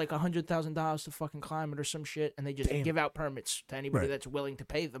 and it's like $100,000 to fucking climb it or some shit. And they just Damn. give out permits to anybody Right. that's willing to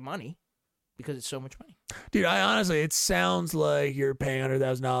pay the money because it's so much money. Dude, I honestly, it sounds like you're paying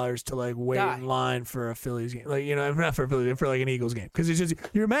 $100,000 to like wait Die. in line for a Phillies game, like not for a Phillies game, for like an Eagles game, because it's just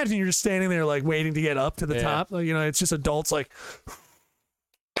you imagine you're just standing there like waiting to get up to the Yeah. top, like it's just adults like,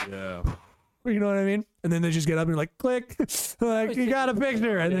 Yeah. you know what I mean, and then they just get up and you're like click, like you got a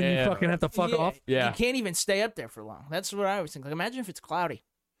picture, and then Yeah. you fucking have to fuck off. Yeah. You can't even stay up there for long. That's what I always think. Like, imagine if it's cloudy.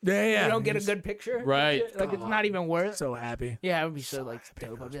 Yeah. You don't get a He's good picture. Right. Like, it's not even worth it. So happy. Yeah, I would be so like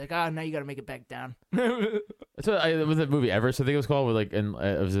dope. I'd be like, now you got to make it back down. That's what it was, that movie Everest, I think it was called, where like, and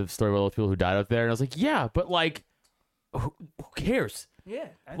it was a story about all the people who died out there, and I was like, yeah, but like, who cares? Yeah.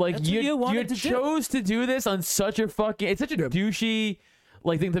 Like that's what you wanted to do. chose to do this on such a fucking, it's such a douchey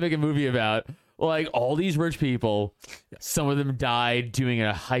like thing to make a movie about. Like all these rich people, some of them died doing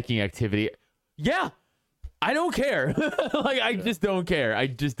a hiking activity. Yeah, I don't care. Like I just don't care. I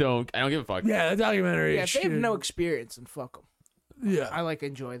don't give a fuck. Yeah, the documentary. Yeah, if they have should- no experience, then fuck them. Yeah. I like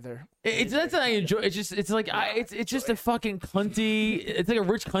enjoy their. It's that's what I enjoy. It's just it's like it's just a fucking cunty. It's like a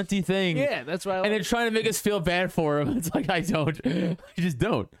rich cunty thing. Yeah, that's why. I And like they're trying to make us feel bad for him. It's like I just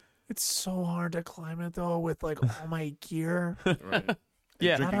don't. It's so hard to climb it though with like all my gear. Right.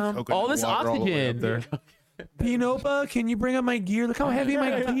 Yeah. Drinking coconut All this water all the way up oxygen. there. Pinopa, can you bring up my gear? Look how heavy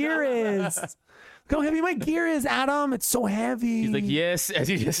my gear is. Look how heavy my gear is, Adam. It's so heavy. He's like, yes, as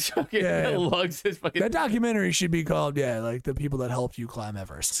he just fucking Yeah. lugs his fucking. That documentary should be called, like the people that helped you climb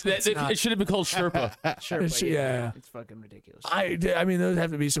Everest. It's not- It should have been called Sherpa. sure, it's- but yeah. it's fucking ridiculous. I mean, those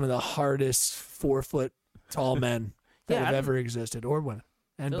have to be some of the hardest 4 foot tall men that Yeah, have I ever existed, or women.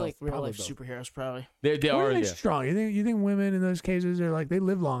 and They're both. like real Probably life both. superheroes, probably. They What are. do you Yeah. think strong? You think women in those cases are like they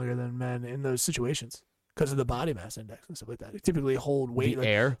live longer than men in those situations because of the body mass index and stuff like that. They typically hold weight The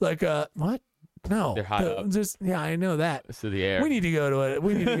air. like what? No, They're high up. Just I know that. So the air. We need to go to it.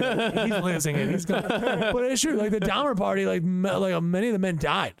 We need to go. He's losing it. He's going. But it's true. Like the Donner Party, like many of the men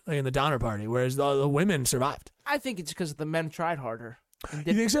died like in the Donner Party, whereas the women survived. I think it's because the men tried harder. And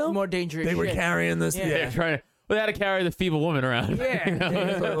You did think so? More dangerous They were shit. carrying this. Yeah. They're trying to. Well, they had to carry the feeble woman around. Yeah. You know?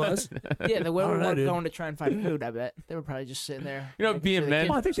 That's what it was. Yeah, the women I don't know, weren't dude. going to try and find food, I bet. They were probably just sitting there. You know, making being sure the men- kids-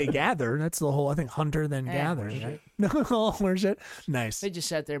 Well, I think they gather. That's the whole. I think hunter then Yeah, gather. horseshit. Right? No, horseshit. Nice. They just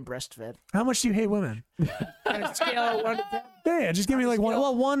sat there and breastfed. How much do you hate women? On a scale of 1 to 10. Yeah, just give me like one.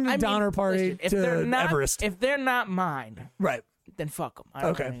 Well, one I mean, Donner Party listen, if they're to not, Everest. If they're not mine, Right. then fuck them.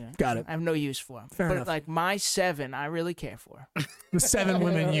 Okay, got it. I have no use for them. Fair but enough. like my 7, I really care for. The 7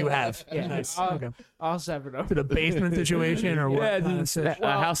 women you have. Yeah. Nice. All, Okay. all 7 of To them. the basement situation or what? Yeah, kind of it's sit-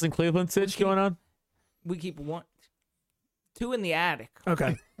 a house in Cleveland sitch going on. We keep 2 in the attic.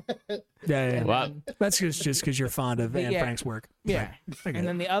 Okay. Yeah. Wow. That's just because you're fond of But Anne yeah. Frank's work. Yeah. I get And it.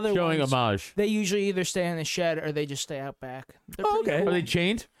 then the other Showing ones, homage. they usually either stay in the shed or they just stay out back. They're Oh, pretty okay. Are cool. they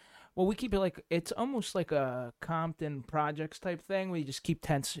chained? Well, we keep it like it's almost like a Compton Projects type thing. We just keep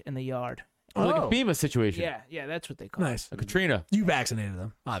tents in the yard. Like a Oh. FEMA situation. Yeah, that's what they call Nice. A Katrina. You vaccinated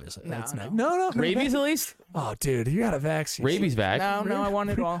them, obviously. No, That's no. nice. No. Rabies at least. Oh, dude, you got a vaccine. Rabies it. back. No, I want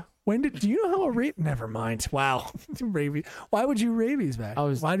it all. When do you know how a rabies? Never mind. Wow. Rabies. Why would you rabies back?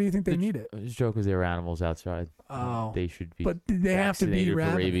 Why do you think they need it? The joke is they were animals outside. Oh. They should be. But they have to be vaccinated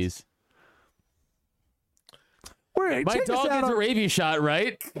for rabies. rabies. Wait, My check this dog out gets a on- rabies shot,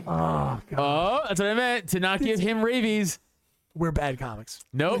 right? Oh, God. Oh, that's what I meant. To not give him rabies. We're bad comics.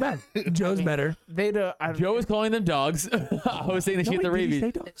 Nope. Bad. Joe's better. They do. Joe is calling them dogs. I was saying they should get the No, wait, did he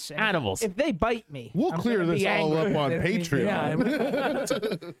rabies. say dog? Animals. If they bite me, We'll I'm clear gonna this be all angry. up on You know what I mean? Patreon. Yeah. I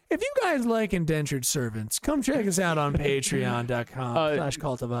mean, if you guys like indentured servants, come check us out on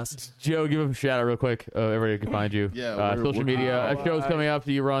patreon.com/cult of us. Joe, give him a shout out real quick. Everybody can find you. Yeah, social we're- media. A show's coming up.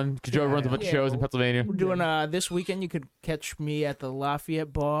 Do you run? Joe runs a bunch of Yeah, shows in Pennsylvania. We're doing this weekend. You could catch me at the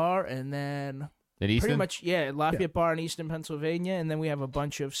Lafayette Bar, and then In Easton. pretty much Lafayette Bar in Easton, Pennsylvania, and then we have a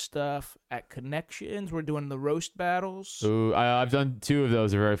bunch of stuff at Connections. We're doing the roast battles. Ooh, I've done 2 of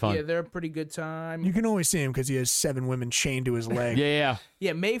those. They're very fun. Yeah, they're a pretty good time. You can always see him because he has 7 women chained to his leg. Yeah.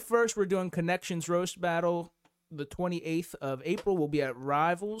 Yeah, May 1st, we're doing Connections Roast Battle. The 28th of April, we'll be at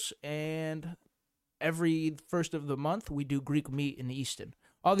Rivals. And every first of the month, we do Greek Meat in Easton.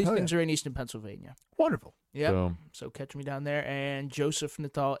 All these Oh, things are in Easton, Pennsylvania. Wonderful. Yeah. Boom. So catch me down there. And Joseph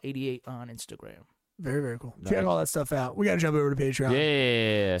Natal 88 on Instagram. Very, very cool. Nice. Check all that stuff out. We got to jump over to Patreon.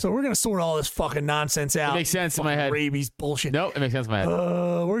 Yeah. So we're going to sort all this fucking nonsense out. It makes sense in my Fucking head. Rabies bullshit. Nope, it makes sense in my head.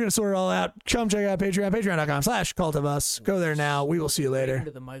 We're going to sort it all out. Come check out Patreon. Patreon.com/cult of us. Go there now. We will see you later.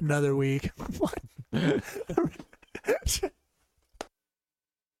 Into the mic. Another week. What?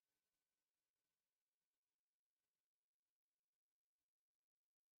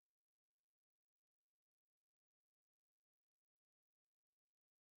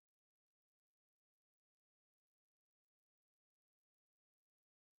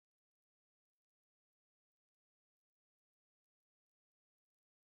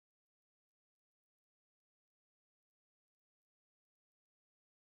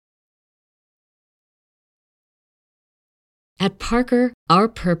 At Parker, our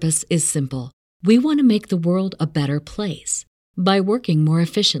purpose is simple. We want to make the world a better place by working more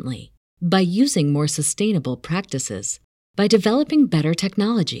efficiently, by using more sustainable practices, by developing better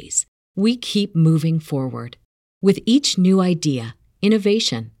technologies. We keep moving forward. With each new idea,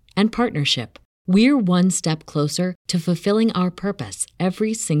 innovation, and partnership, we're one step closer to fulfilling our purpose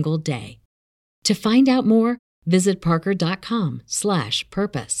every single day. To find out more, visit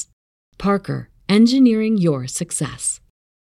parker.com/purpose. Parker, engineering your success.